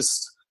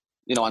focused,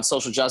 on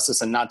social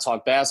justice and not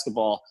talk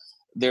basketball,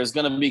 there's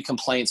going to be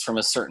complaints from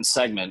a certain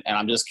segment. And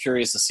I'm just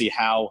curious to see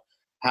how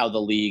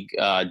the league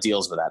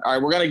deals with that. All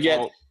right, we're going to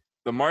get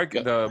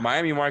the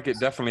Miami market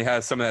definitely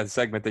has some of that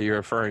segment that you're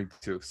referring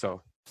to.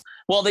 So.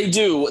 Well, they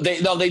do.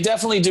 They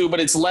definitely do,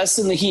 but it's less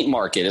in the Heat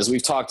market, as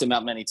we've talked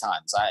about many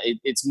times.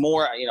 It's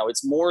more,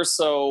 it's more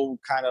so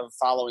kind of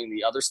following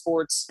the other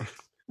sports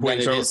than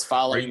it is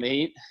following the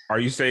Heat. Are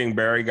you saying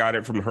Barry got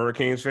it from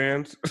Hurricanes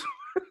fans?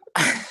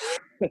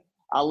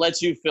 I'll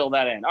let you fill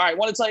that in. All right, I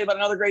want to tell you about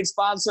another great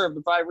sponsor of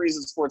the 5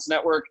 Reasons Sports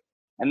Network,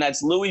 and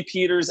that's Louis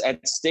Peters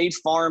at State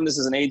Farm. This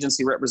is an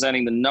agency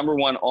representing the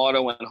 #1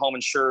 auto and home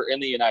insurer in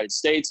the United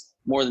States.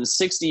 More than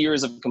 60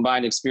 years of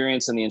combined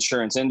experience in the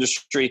insurance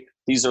industry.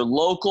 These are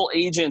local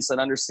agents that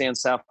understand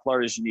South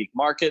Florida's unique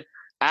market.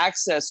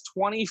 Access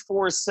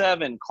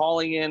 24/7,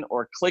 calling in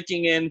or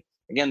clicking in.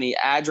 Again, the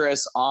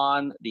address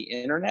on the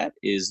internet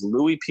is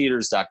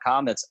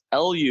louispeters.com. That's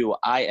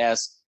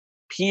LUIS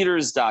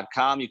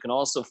Peters.com. You can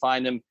also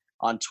find him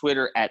on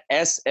Twitter at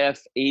SF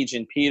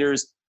Agent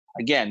Peters.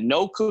 Again,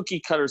 no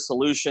cookie cutter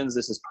solutions.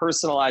 This is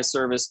personalized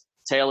service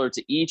tailored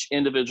to each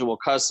individual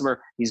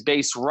customer. He's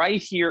based right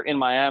here in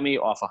Miami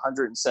off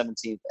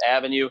 117th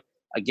Avenue.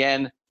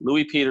 Again,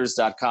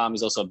 louispeters.com.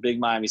 He's also a big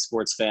Miami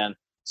sports fan.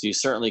 So you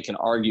certainly can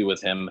argue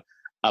with him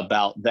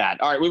about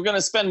that. All right, we're going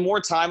to spend more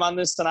time on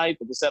this tonight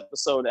with this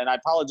episode, and I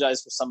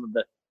apologize for some of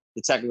the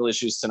technical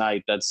issues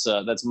tonight. That's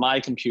my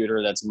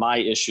computer, that's my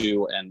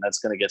issue, and that's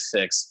going to get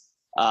fixed.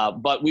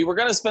 But we were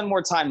going to spend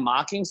more time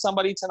mocking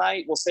somebody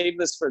tonight. We'll save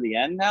this for the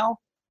end now.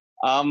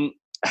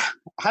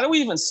 How do we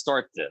even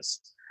start this?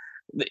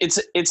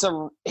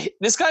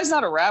 This guy's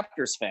not a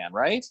Raptors fan,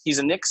 right? He's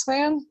a Knicks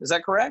fan. Is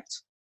that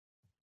correct?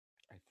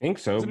 I think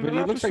so, but he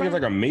looks like he's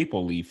like a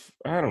maple leaf.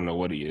 I don't know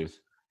what he is.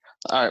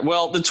 All right.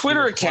 Well, the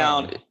Twitter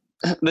account,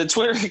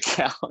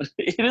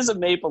 it is a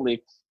maple leaf.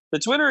 The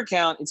Twitter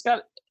account,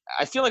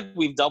 I feel like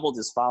we've doubled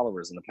his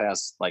followers in the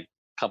past like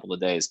couple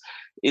of days,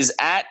 is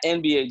at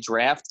NBA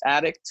Draft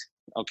Addict.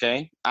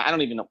 Okay. I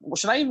don't even know.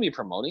 Should I even be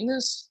promoting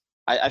this?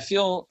 I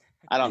feel,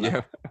 I don't know.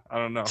 Yeah, I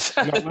don't know.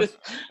 No,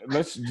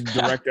 let's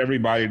direct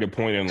everybody to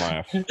point and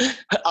laugh.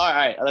 All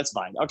right, that's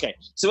fine. Okay.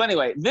 So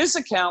anyway, this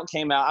account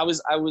came out. I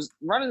was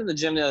running to the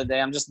gym the other day.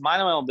 I'm just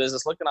minding my own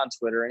business, looking on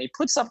Twitter, and he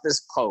puts up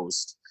this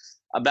post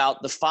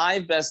about the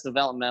 5 best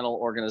developmental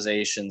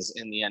organizations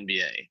in the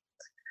NBA.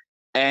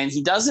 And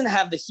he doesn't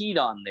have the Heat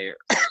on there.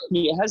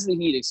 He has the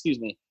Heat,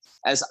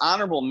 as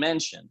honorable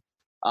mention.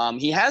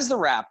 He has the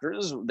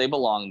Raptors. They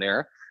belong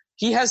there.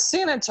 He has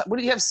what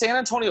did he have? San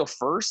Antonio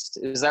first?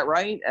 Is that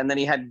right? And then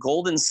he had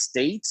Golden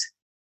State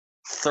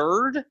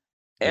third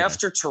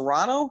after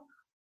Toronto.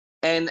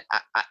 And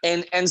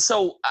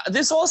so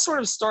this all sort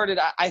of started,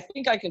 I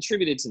think I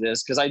contributed to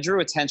this because I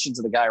drew attention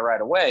to the guy right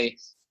away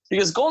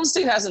because Golden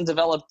State hasn't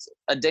developed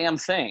a damn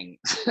thing.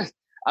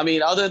 I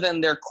mean, other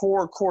than their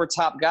core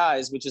top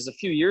guys, which is a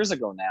few years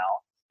ago now,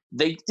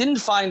 they didn't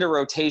find a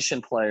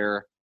rotation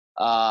player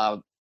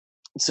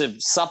to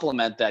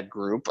supplement that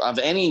group of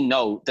any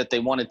note that they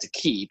wanted to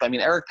keep. I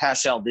mean, Eric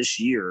Paschall this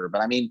year,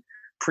 but I mean,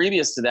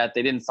 previous to that,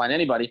 they didn't find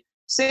anybody.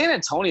 San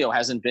Antonio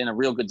hasn't been a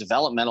real good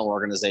developmental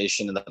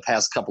organization in the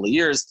past couple of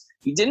years.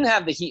 He didn't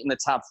have the Heat in the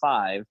top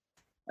 5. And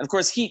of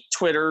course, Heat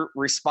Twitter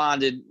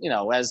responded,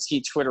 as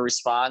Heat Twitter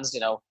responds,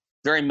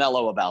 very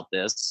mellow about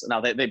this.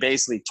 Now, they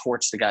basically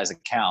torched the guy's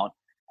account.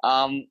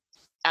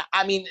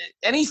 I mean,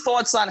 any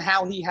thoughts on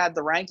how he had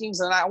the rankings?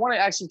 And I want to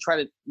actually try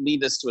to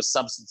lead this to a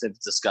substantive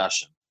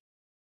discussion.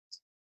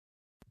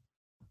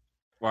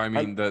 Well, I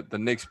mean, the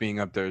Knicks being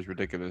up there is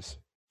ridiculous.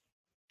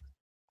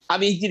 I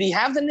mean, did he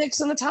have the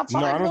Knicks in the top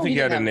 5? No, I don't think he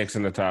had the Knicks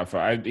in the top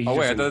 5. I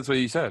thought that's what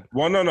you said.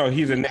 Well, no,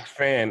 he's a Knicks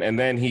fan, and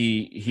then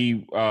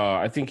he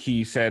I think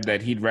he said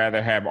that he'd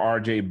rather have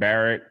R.J.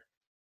 Barrett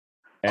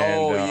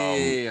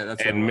and,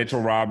 that's and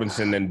Mitchell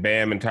Robinson than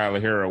Bam and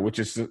Tyler Hero, which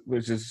is,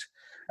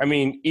 I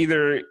mean,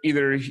 either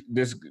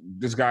this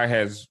guy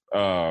has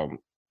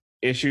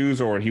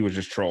issues or he was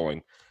just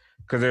trolling.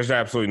 Because there's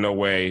absolutely no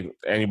way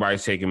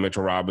anybody's taking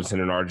Mitchell Robinson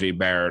and R.J.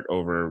 Barrett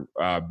over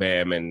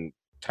Bam and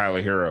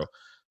Tyler Hero.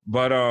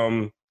 But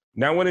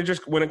now when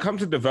it comes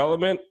to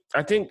development,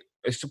 I think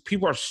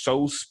people are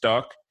so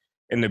stuck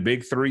in the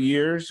big 3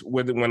 years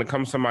when it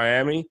comes to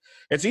Miami.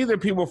 It's either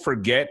people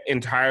forget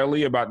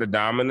entirely about the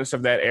dominance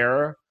of that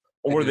era,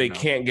 or they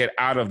can't get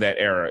out of that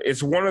era.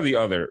 It's one or the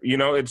other.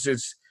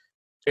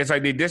 It's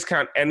like they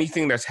discount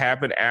anything that's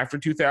happened after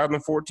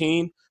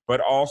 2014, but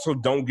also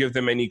don't give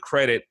them any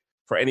credit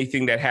for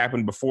anything that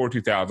happened before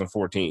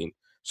 2014.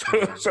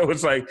 So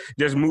it's like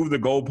just move the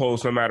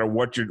goalposts no matter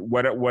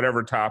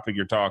whatever topic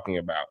you're talking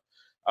about.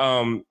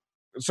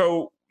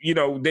 So they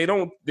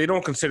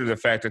don't consider the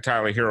fact that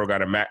Tyler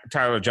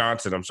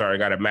Johnson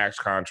got a max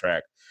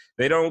contract.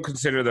 They don't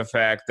consider the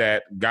fact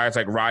that guys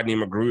like Rodney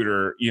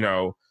Magruder,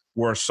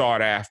 were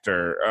sought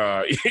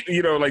after.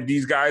 Like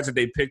these guys that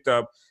they picked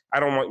up. I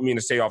don't mean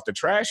to say off the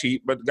trash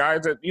heap, but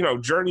guys that,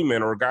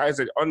 journeymen or guys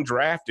that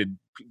undrafted,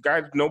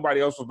 guys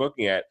nobody else was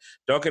looking at.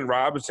 Duncan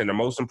Robinson, the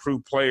most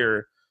improved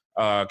player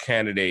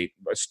candidate,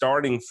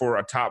 starting for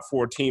a top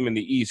 4 team in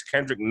the East.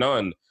 Kendrick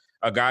Nunn,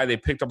 a guy they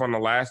picked up on the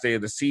last day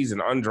of the season,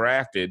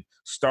 undrafted,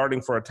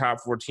 starting for a top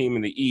 4 team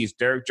in the East.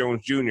 Derrick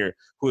Jones Jr.,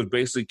 who was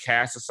basically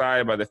cast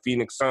aside by the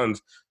Phoenix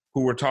Suns,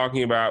 who we're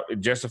talking about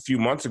just a few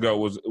months ago,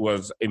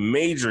 was a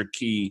major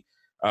key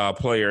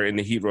player in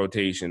the Heat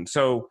rotation.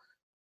 So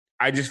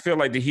I just feel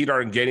like the Heat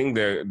aren't getting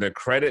the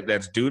credit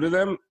that's due to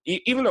them.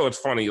 Even though it's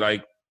funny,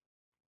 like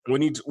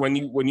when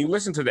you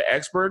listen to the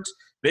experts,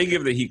 they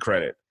give the Heat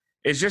credit.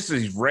 It's just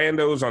these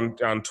randos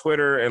on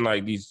Twitter and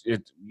like these,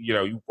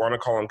 you want to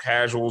call them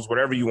casuals,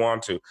 whatever you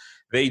want to.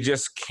 They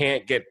just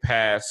can't get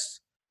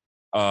past.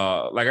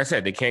 Like I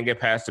said, they can't get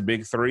past the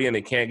big 3, and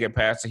they can't get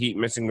past the Heat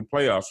missing the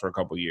playoffs for a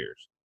couple of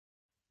years.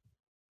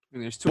 I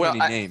mean, there's too many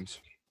names.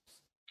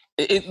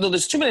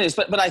 There's too many names,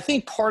 but I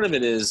think part of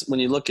it is when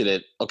you look at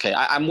it, okay,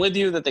 I'm with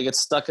you that they get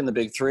stuck in the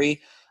big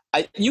 3.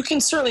 You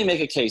can certainly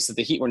make a case that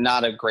the Heat were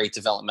not a great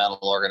developmental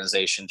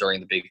organization during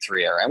the big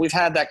 3 era. And we've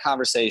had that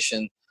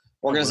conversation.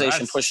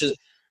 Organization pushes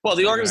 – well,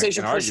 the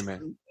organization pushes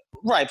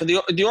 – right, but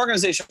the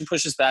organization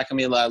pushes back on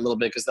me a little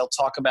bit because they'll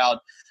talk about,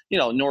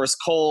 Norris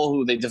Cole,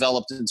 who they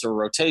developed into a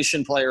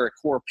rotation player, a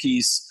core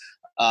piece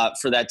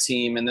for that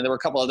team. And then there were a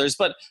couple others.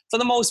 But for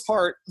the most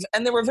part –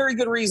 and there were very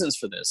good reasons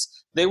for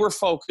this. They were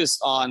focused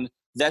on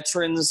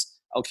veterans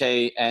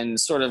okay, and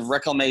sort of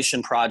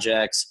reclamation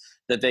projects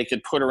that they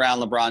could put around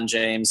LeBron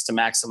James to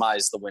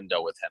maximize the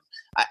window with him.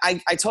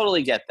 I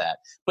totally get that.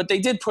 But they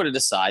did put it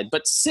aside.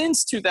 But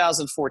since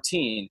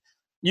 2014,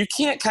 you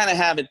can't kind of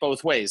have it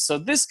both ways. So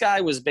this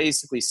guy was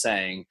basically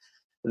saying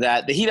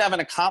that the Heat haven't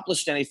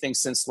accomplished anything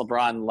since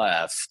LeBron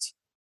left,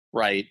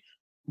 right?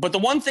 But the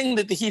one thing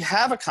that the Heat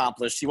have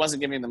accomplished, he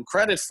wasn't giving them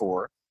credit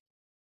for,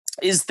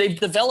 is they've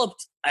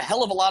developed a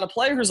hell of a lot of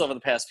players over the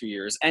past few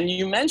years. And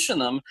you mention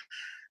them,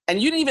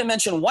 and you didn't even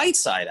mention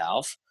Whiteside,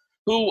 Alf,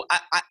 who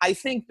I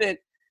think that,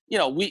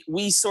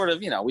 we sort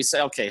of, we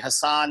say, okay,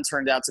 Hassan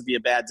turned out to be a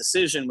bad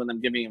decision when them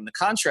giving him the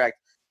contract.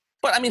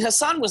 But,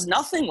 Hassan was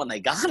nothing when they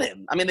got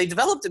him. They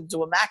developed him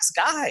to a max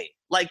guy.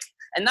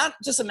 And not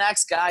just a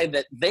max guy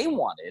that they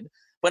wanted,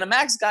 but a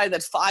max guy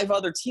that 5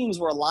 other teams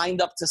were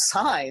lined up to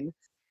sign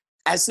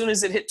as soon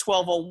as it hit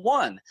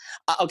 12:01.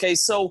 Okay,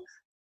 so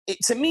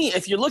to me,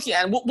 if you're looking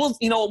at,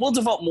 we'll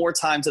devote more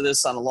time to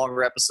this on a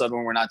longer episode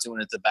when we're not doing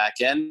it at the back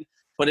end.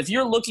 But if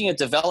you're looking at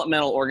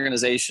developmental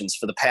organizations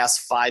for the past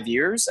 5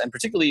 years, and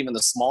particularly even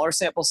the smaller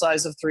sample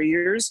size of 3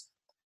 years,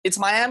 it's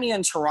Miami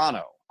and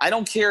Toronto. I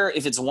don't care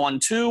if it's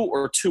 1-2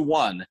 or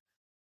 2-1.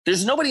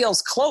 There's nobody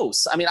else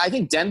close. I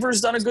think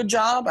Denver's done a good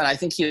job, and I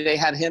think they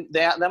had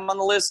them on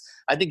the list.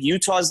 I think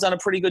Utah's done a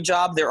pretty good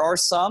job. There are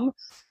some,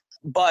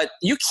 but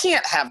you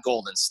can't have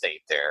Golden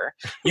State there.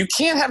 You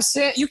can't have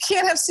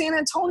San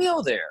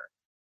Antonio there.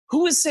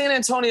 Who has San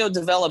Antonio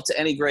developed to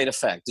any great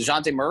effect?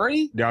 DeJounte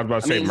Murray? Yeah, I was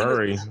about to say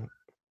Murray.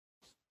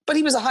 But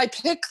he was a high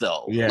pick,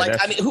 though. Yeah,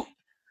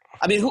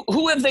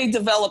 who have they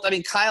developed?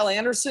 Kyle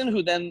Anderson,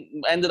 who then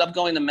ended up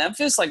going to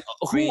Memphis.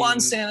 Who on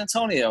San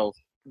Antonio?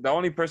 The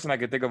only person I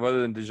could think of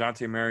other than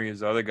DeJounte Murray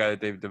is the other guy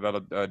that they've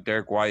developed,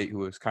 Derek White,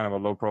 who is kind of a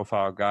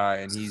low-profile guy,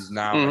 and he's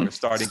now like a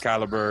starting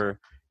caliber.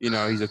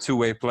 He's a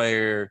two-way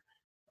player.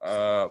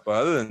 But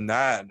other than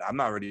that, I'm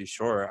not really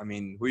sure.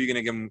 Who are you going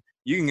to give him?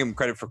 You can give him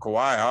credit for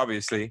Kawhi,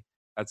 obviously.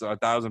 That's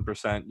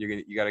 1,000%.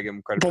 You got to give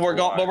him credit.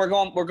 But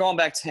we're going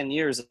back 10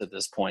 years at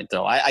this point,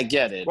 though. I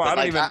get it.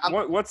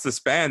 Well, what's the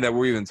span that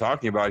we're even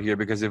talking about here?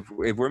 Because if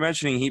we're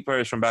mentioning Heat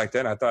players from back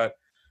then, I thought,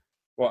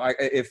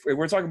 if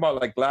we're talking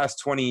about last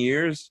 20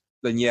 years,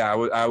 then yeah,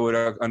 I would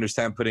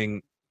understand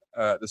putting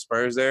the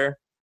Spurs there.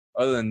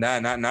 Other than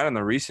that, not in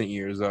the recent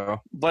years though.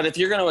 But if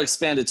you're going to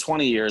expand to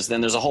 20 years,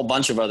 then there's a whole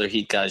bunch of other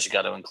Heat guys you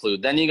got to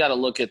include. Then you got to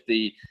look at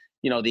the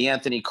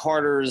Anthony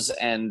Carters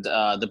and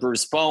the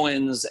Bruce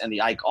Bowens and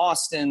the Ike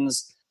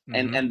Austins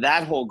and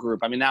that whole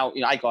group. Now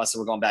Ike Austin,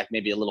 we're going back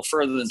maybe a little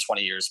further than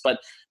 20 years, but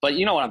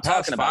you know what I'm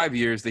talking about. 5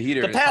 years, the Heat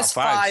are past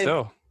top 5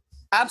 still.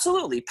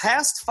 Absolutely,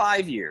 past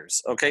 5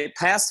 years. Okay,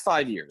 past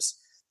 5 years.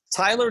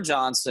 Tyler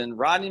Johnson,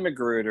 Rodney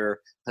McGruder,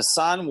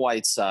 Hassan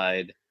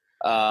Whiteside.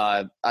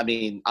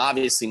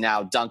 Obviously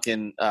now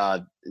Duncan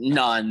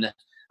Nunn.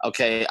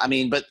 Okay,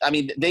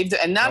 they've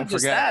and not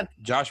just that.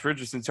 Josh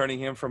Richardson turning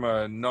him from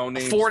a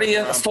no-name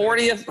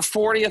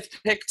 40th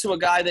pick to a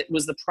guy that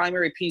was the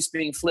primary piece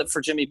being flipped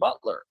for Jimmy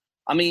Butler.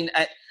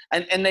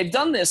 And they've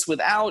done this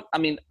without.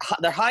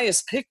 Their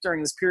highest pick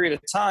during this period of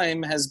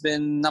time has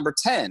been number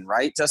 10,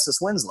 right, Justice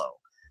Winslow.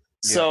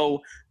 Yeah.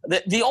 So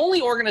the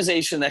only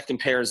organization that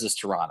compares is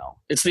Toronto.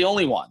 It's the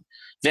only one.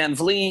 Van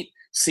Vliet,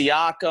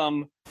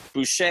 Siakam,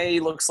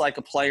 Boucher looks like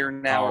a player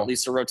now, or at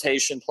least a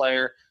rotation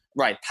player.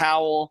 Right,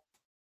 Powell.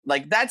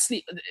 That's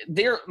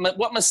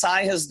what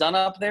Masai has done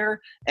up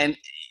there, and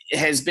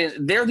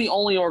they're the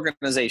only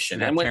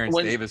organization. And when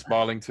Davis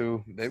balling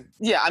too. They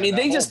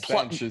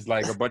just is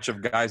like a bunch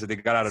of guys that they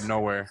got out of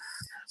nowhere.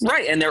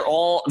 Right, and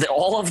all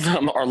of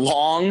them are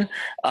long.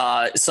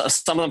 So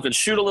some of them can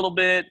shoot a little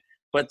bit,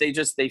 but they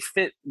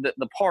fit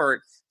the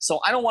part.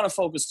 So I don't want to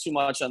focus too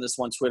much on this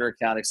one Twitter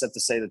account, except to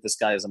say that this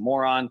guy is a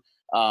moron.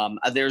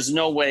 There's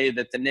no way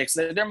that the Knicks.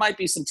 There might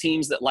be some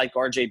teams that like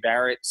R.J.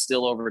 Barrett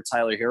still over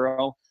Tyler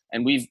Hero.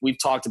 And we've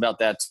talked about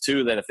that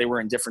too, that if they were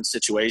in different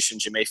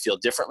situations, you may feel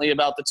differently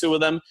about the two of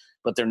them,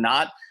 but they're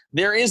not.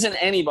 There isn't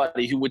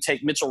anybody who would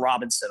take Mitchell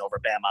Robinson over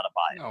Bam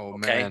Adebayo. Oh,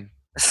 okay? Man.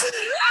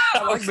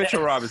 I like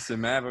Mitchell Robinson,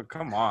 man, but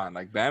come on.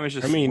 Bam is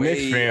just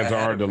Knicks fans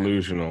are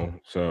delusional,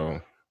 so.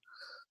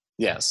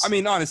 Yes.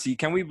 Honestly,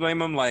 can we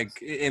blame him?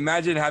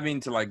 Imagine having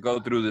to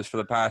go through this for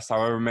the past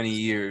however many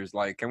years.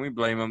 Can we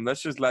blame him?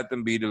 Let's just let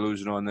them be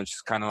delusional and then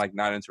just kind of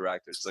not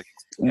interact. It's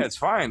it's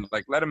fine.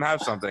 Let them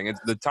have something.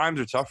 The times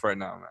are tough right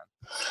now, man.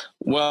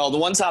 Well, the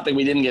one topic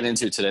we didn't get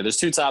into today, there's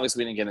 2 topics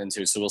we didn't get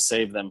into, so we'll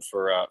save them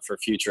for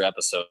future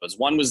episodes.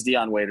 One was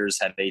Dion Waiters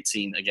had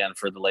 18 again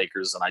for the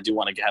Lakers, and I do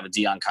want to have a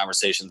Dion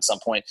conversation at some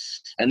point.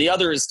 And the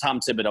other is Tom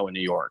Thibodeau in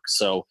New York.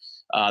 So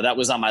that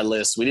was on my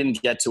list. We didn't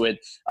get to it.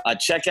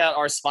 Check out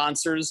our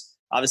sponsors.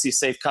 Obviously,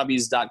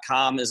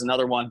 safecubbies.com is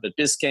another one, but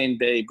Biscayne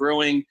Bay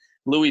Brewing,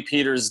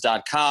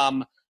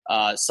 louispeters.com,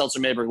 Seltzer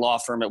Mayberg Law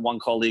Firm at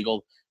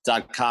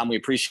OneCallLegal.com. We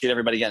appreciate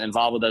everybody getting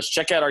involved with us.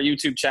 Check out our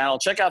YouTube channel.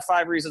 Check out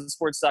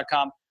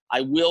 5reasonsports.com.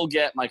 I will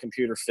get my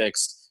computer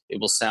fixed. It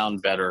will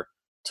sound better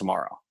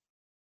tomorrow.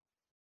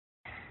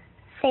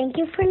 Thank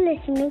you for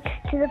listening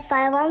to the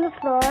 5 on the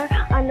Floor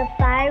on the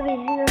 5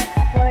 Reasons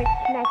Sports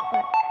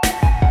Network.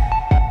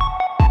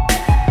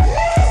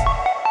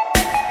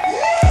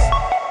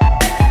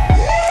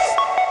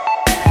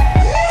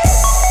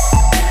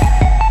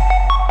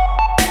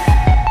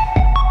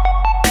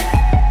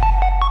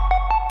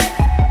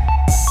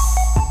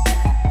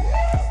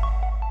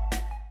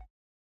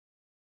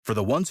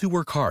 For the ones who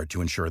work hard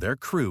to ensure their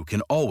crew can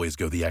always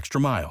go the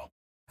extra mile,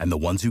 and the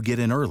ones who get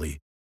in early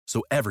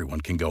so everyone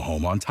can go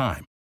home on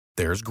time,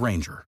 there's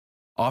Grainger,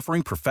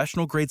 offering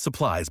professional-grade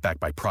supplies backed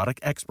by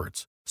product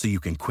experts so you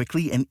can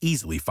quickly and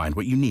easily find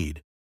what you need.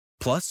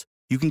 Plus,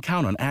 you can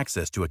count on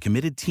access to a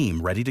committed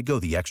team ready to go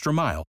the extra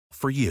mile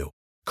for you.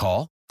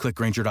 Call, click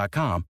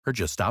Grainger.com, or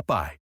just stop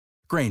by.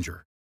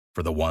 Grainger,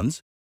 for the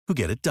ones who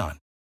get it done.